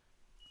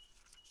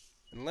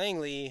 And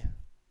Langley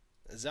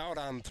is out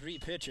on 3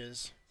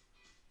 pitches.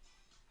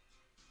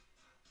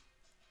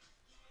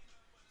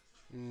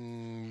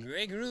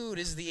 Greg Root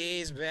is the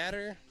A's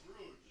batter.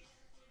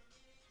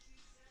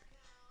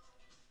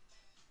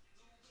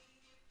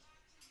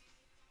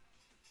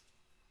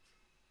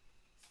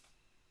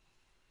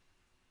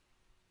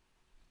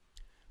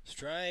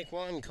 Strike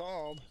 1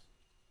 called.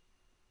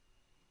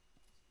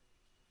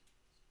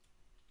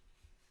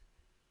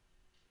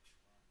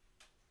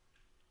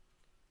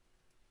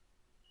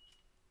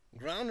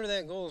 Grounder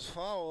that goes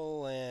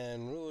foul,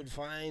 and Root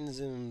finds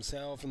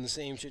himself in the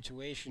same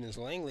situation as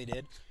Langley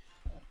did.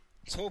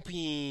 Let's hope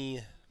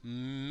he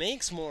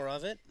makes more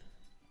of it.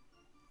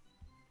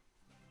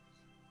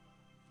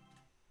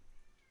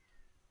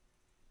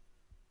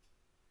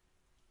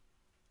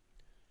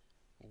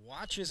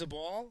 Watches a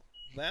ball.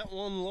 That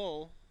one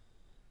low.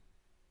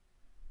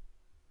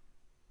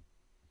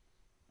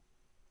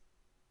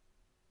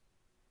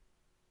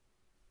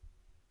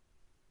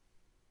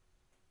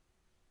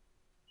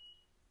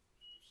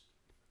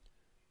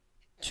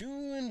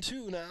 Two and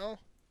two now.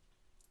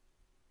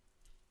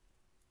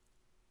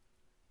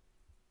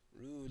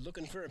 Rude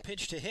looking for a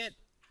pitch to hit.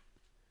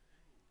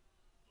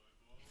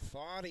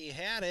 Thought he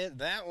had it.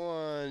 That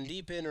one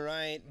deep in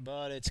right,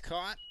 but it's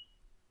caught.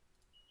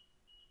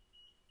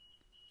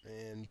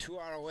 And 2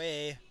 out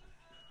away.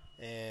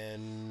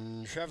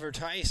 And Trevor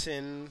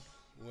Tyson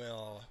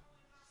will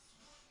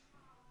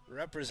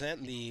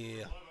represent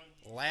the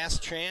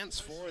last chance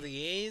for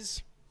the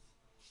A's.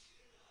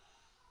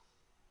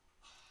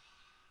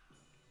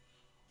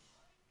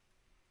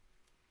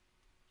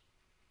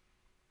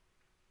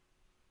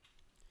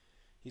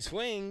 He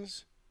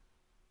swings,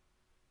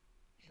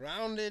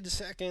 grounded to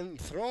second,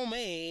 throw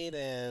made,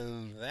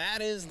 and that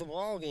is the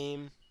ball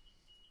game.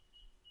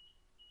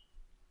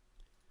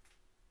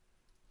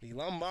 The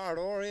Lombard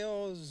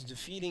Orioles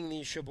defeating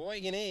the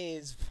Sheboygan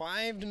A's 5-0.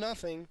 A's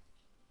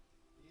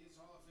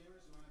Hall of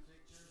Famers, you want to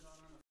take chairs out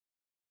on the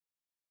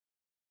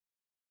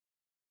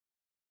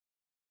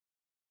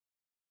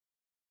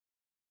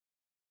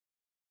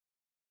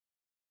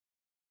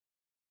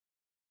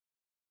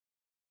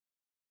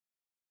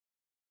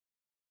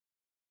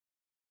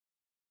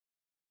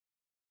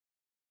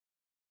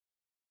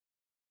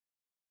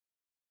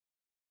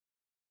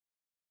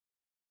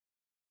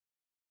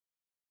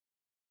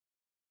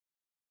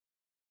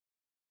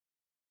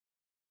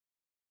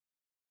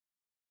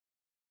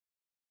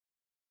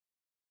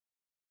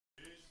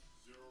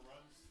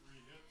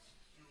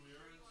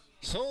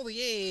So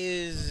the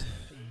A's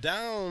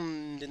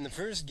down in the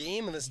first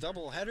game of this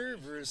doubleheader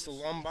versus the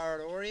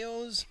Lombard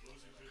Orioles.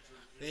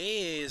 The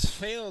A's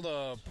fail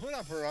to put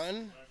up a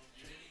run.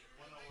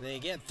 They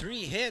get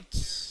 3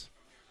 hits.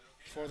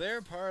 For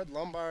their part,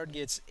 Lombard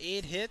gets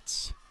 8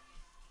 hits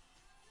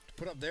to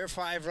put up their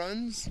 5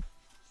 runs.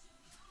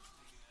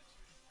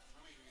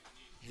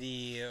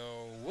 The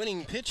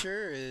winning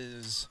pitcher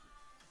is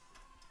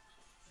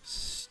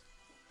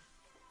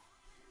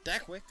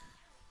Stackwick.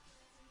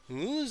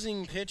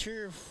 Losing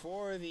pitcher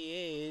for the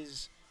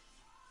A's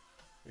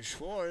is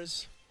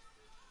Schwartz.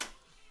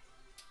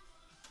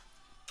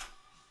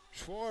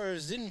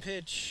 Schwartz didn't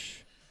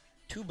pitch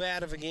too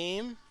bad of a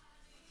game,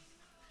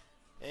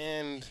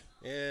 and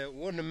it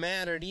wouldn't have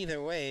mattered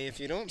either way. If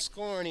you don't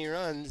score any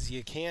runs,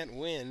 you can't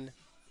win.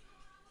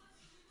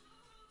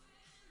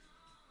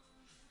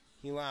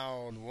 He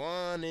allowed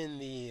 1 in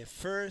the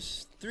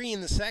first, 3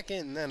 in the second,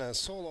 and then a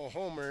solo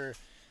homer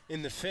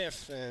in the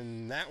 5th,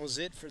 and that was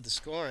it for the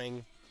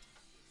scoring.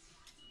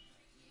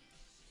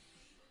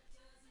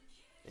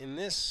 In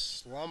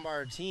this,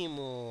 Lombard team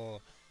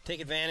will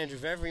take advantage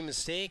of every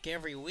mistake,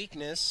 every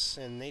weakness,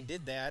 and they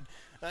did that.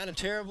 Not a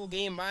terrible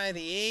game by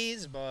the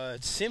A's,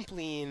 but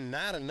simply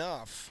not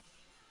enough.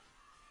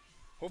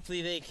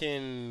 Hopefully they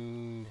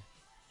can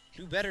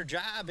do a better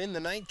job in the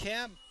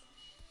nightcap.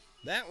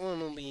 That one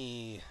will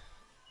be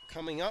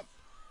coming up,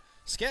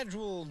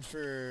 scheduled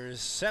for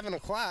 7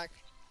 o'clock.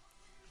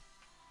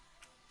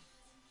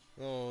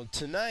 Well,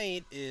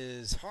 tonight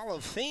is Hall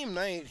of Fame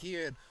night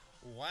here at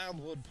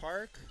Wildwood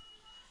Park.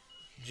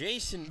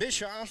 Jason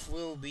Bischoff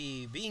will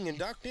be being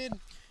inducted,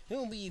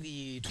 He'll be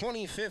the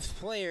 25th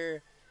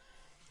player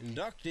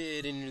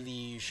inducted into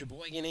the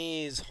Sheboygan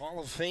A's Hall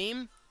of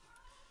Fame.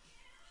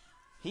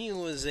 He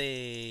was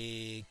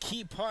a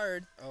key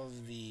part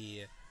of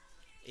the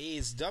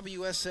A's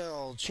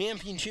WSL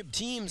championship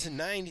teams in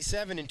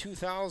 97 and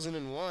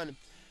 2001.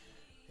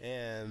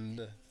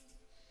 And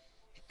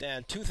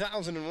that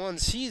 2001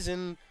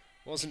 season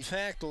was in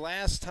fact the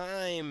last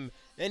time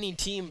any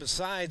team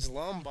besides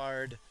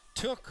Lombard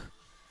took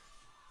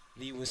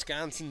the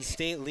Wisconsin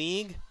State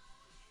League.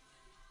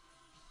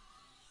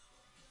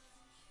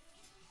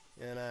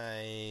 And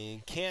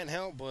I can't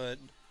help but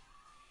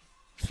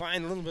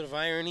find a little bit of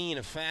irony in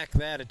the fact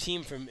that a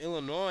team from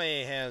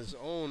Illinois has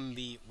owned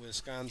the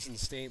Wisconsin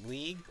State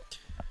League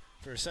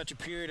for such a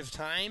period of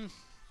time.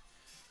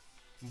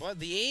 But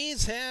the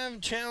A's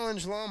have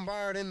challenged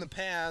Lombard in the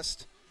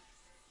past,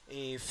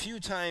 a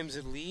few times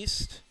at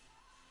least.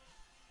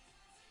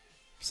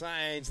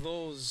 Besides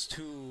those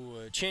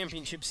two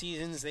championship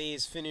seasons, the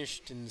A's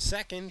finished in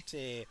second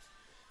a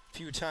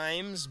few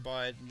times,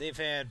 but they've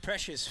had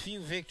precious few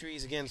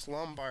victories against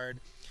Lombard.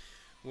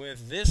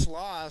 With this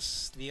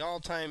loss, the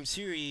all-time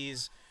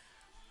series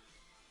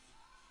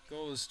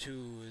goes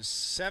to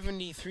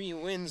 73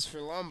 wins for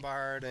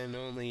Lombard and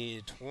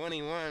only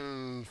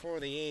 21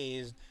 for the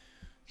A's,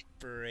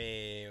 for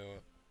a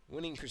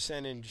winning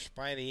percentage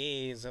by the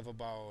A's of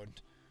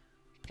about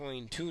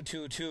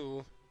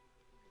 .222.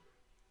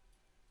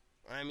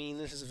 I mean,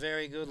 this is a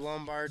very good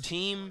Lombard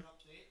team,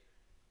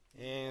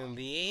 and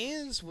the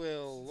A's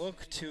will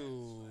look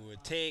to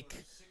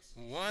take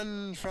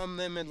one from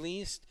them at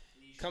least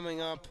coming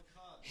up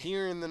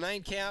here in the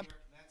nightcap.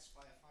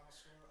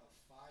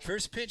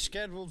 First pitch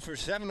scheduled for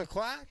 7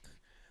 o'clock.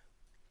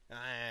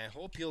 I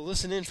hope you'll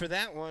listen in for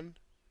that one.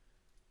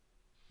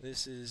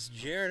 This is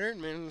Jared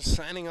Ertman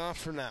signing off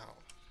for now.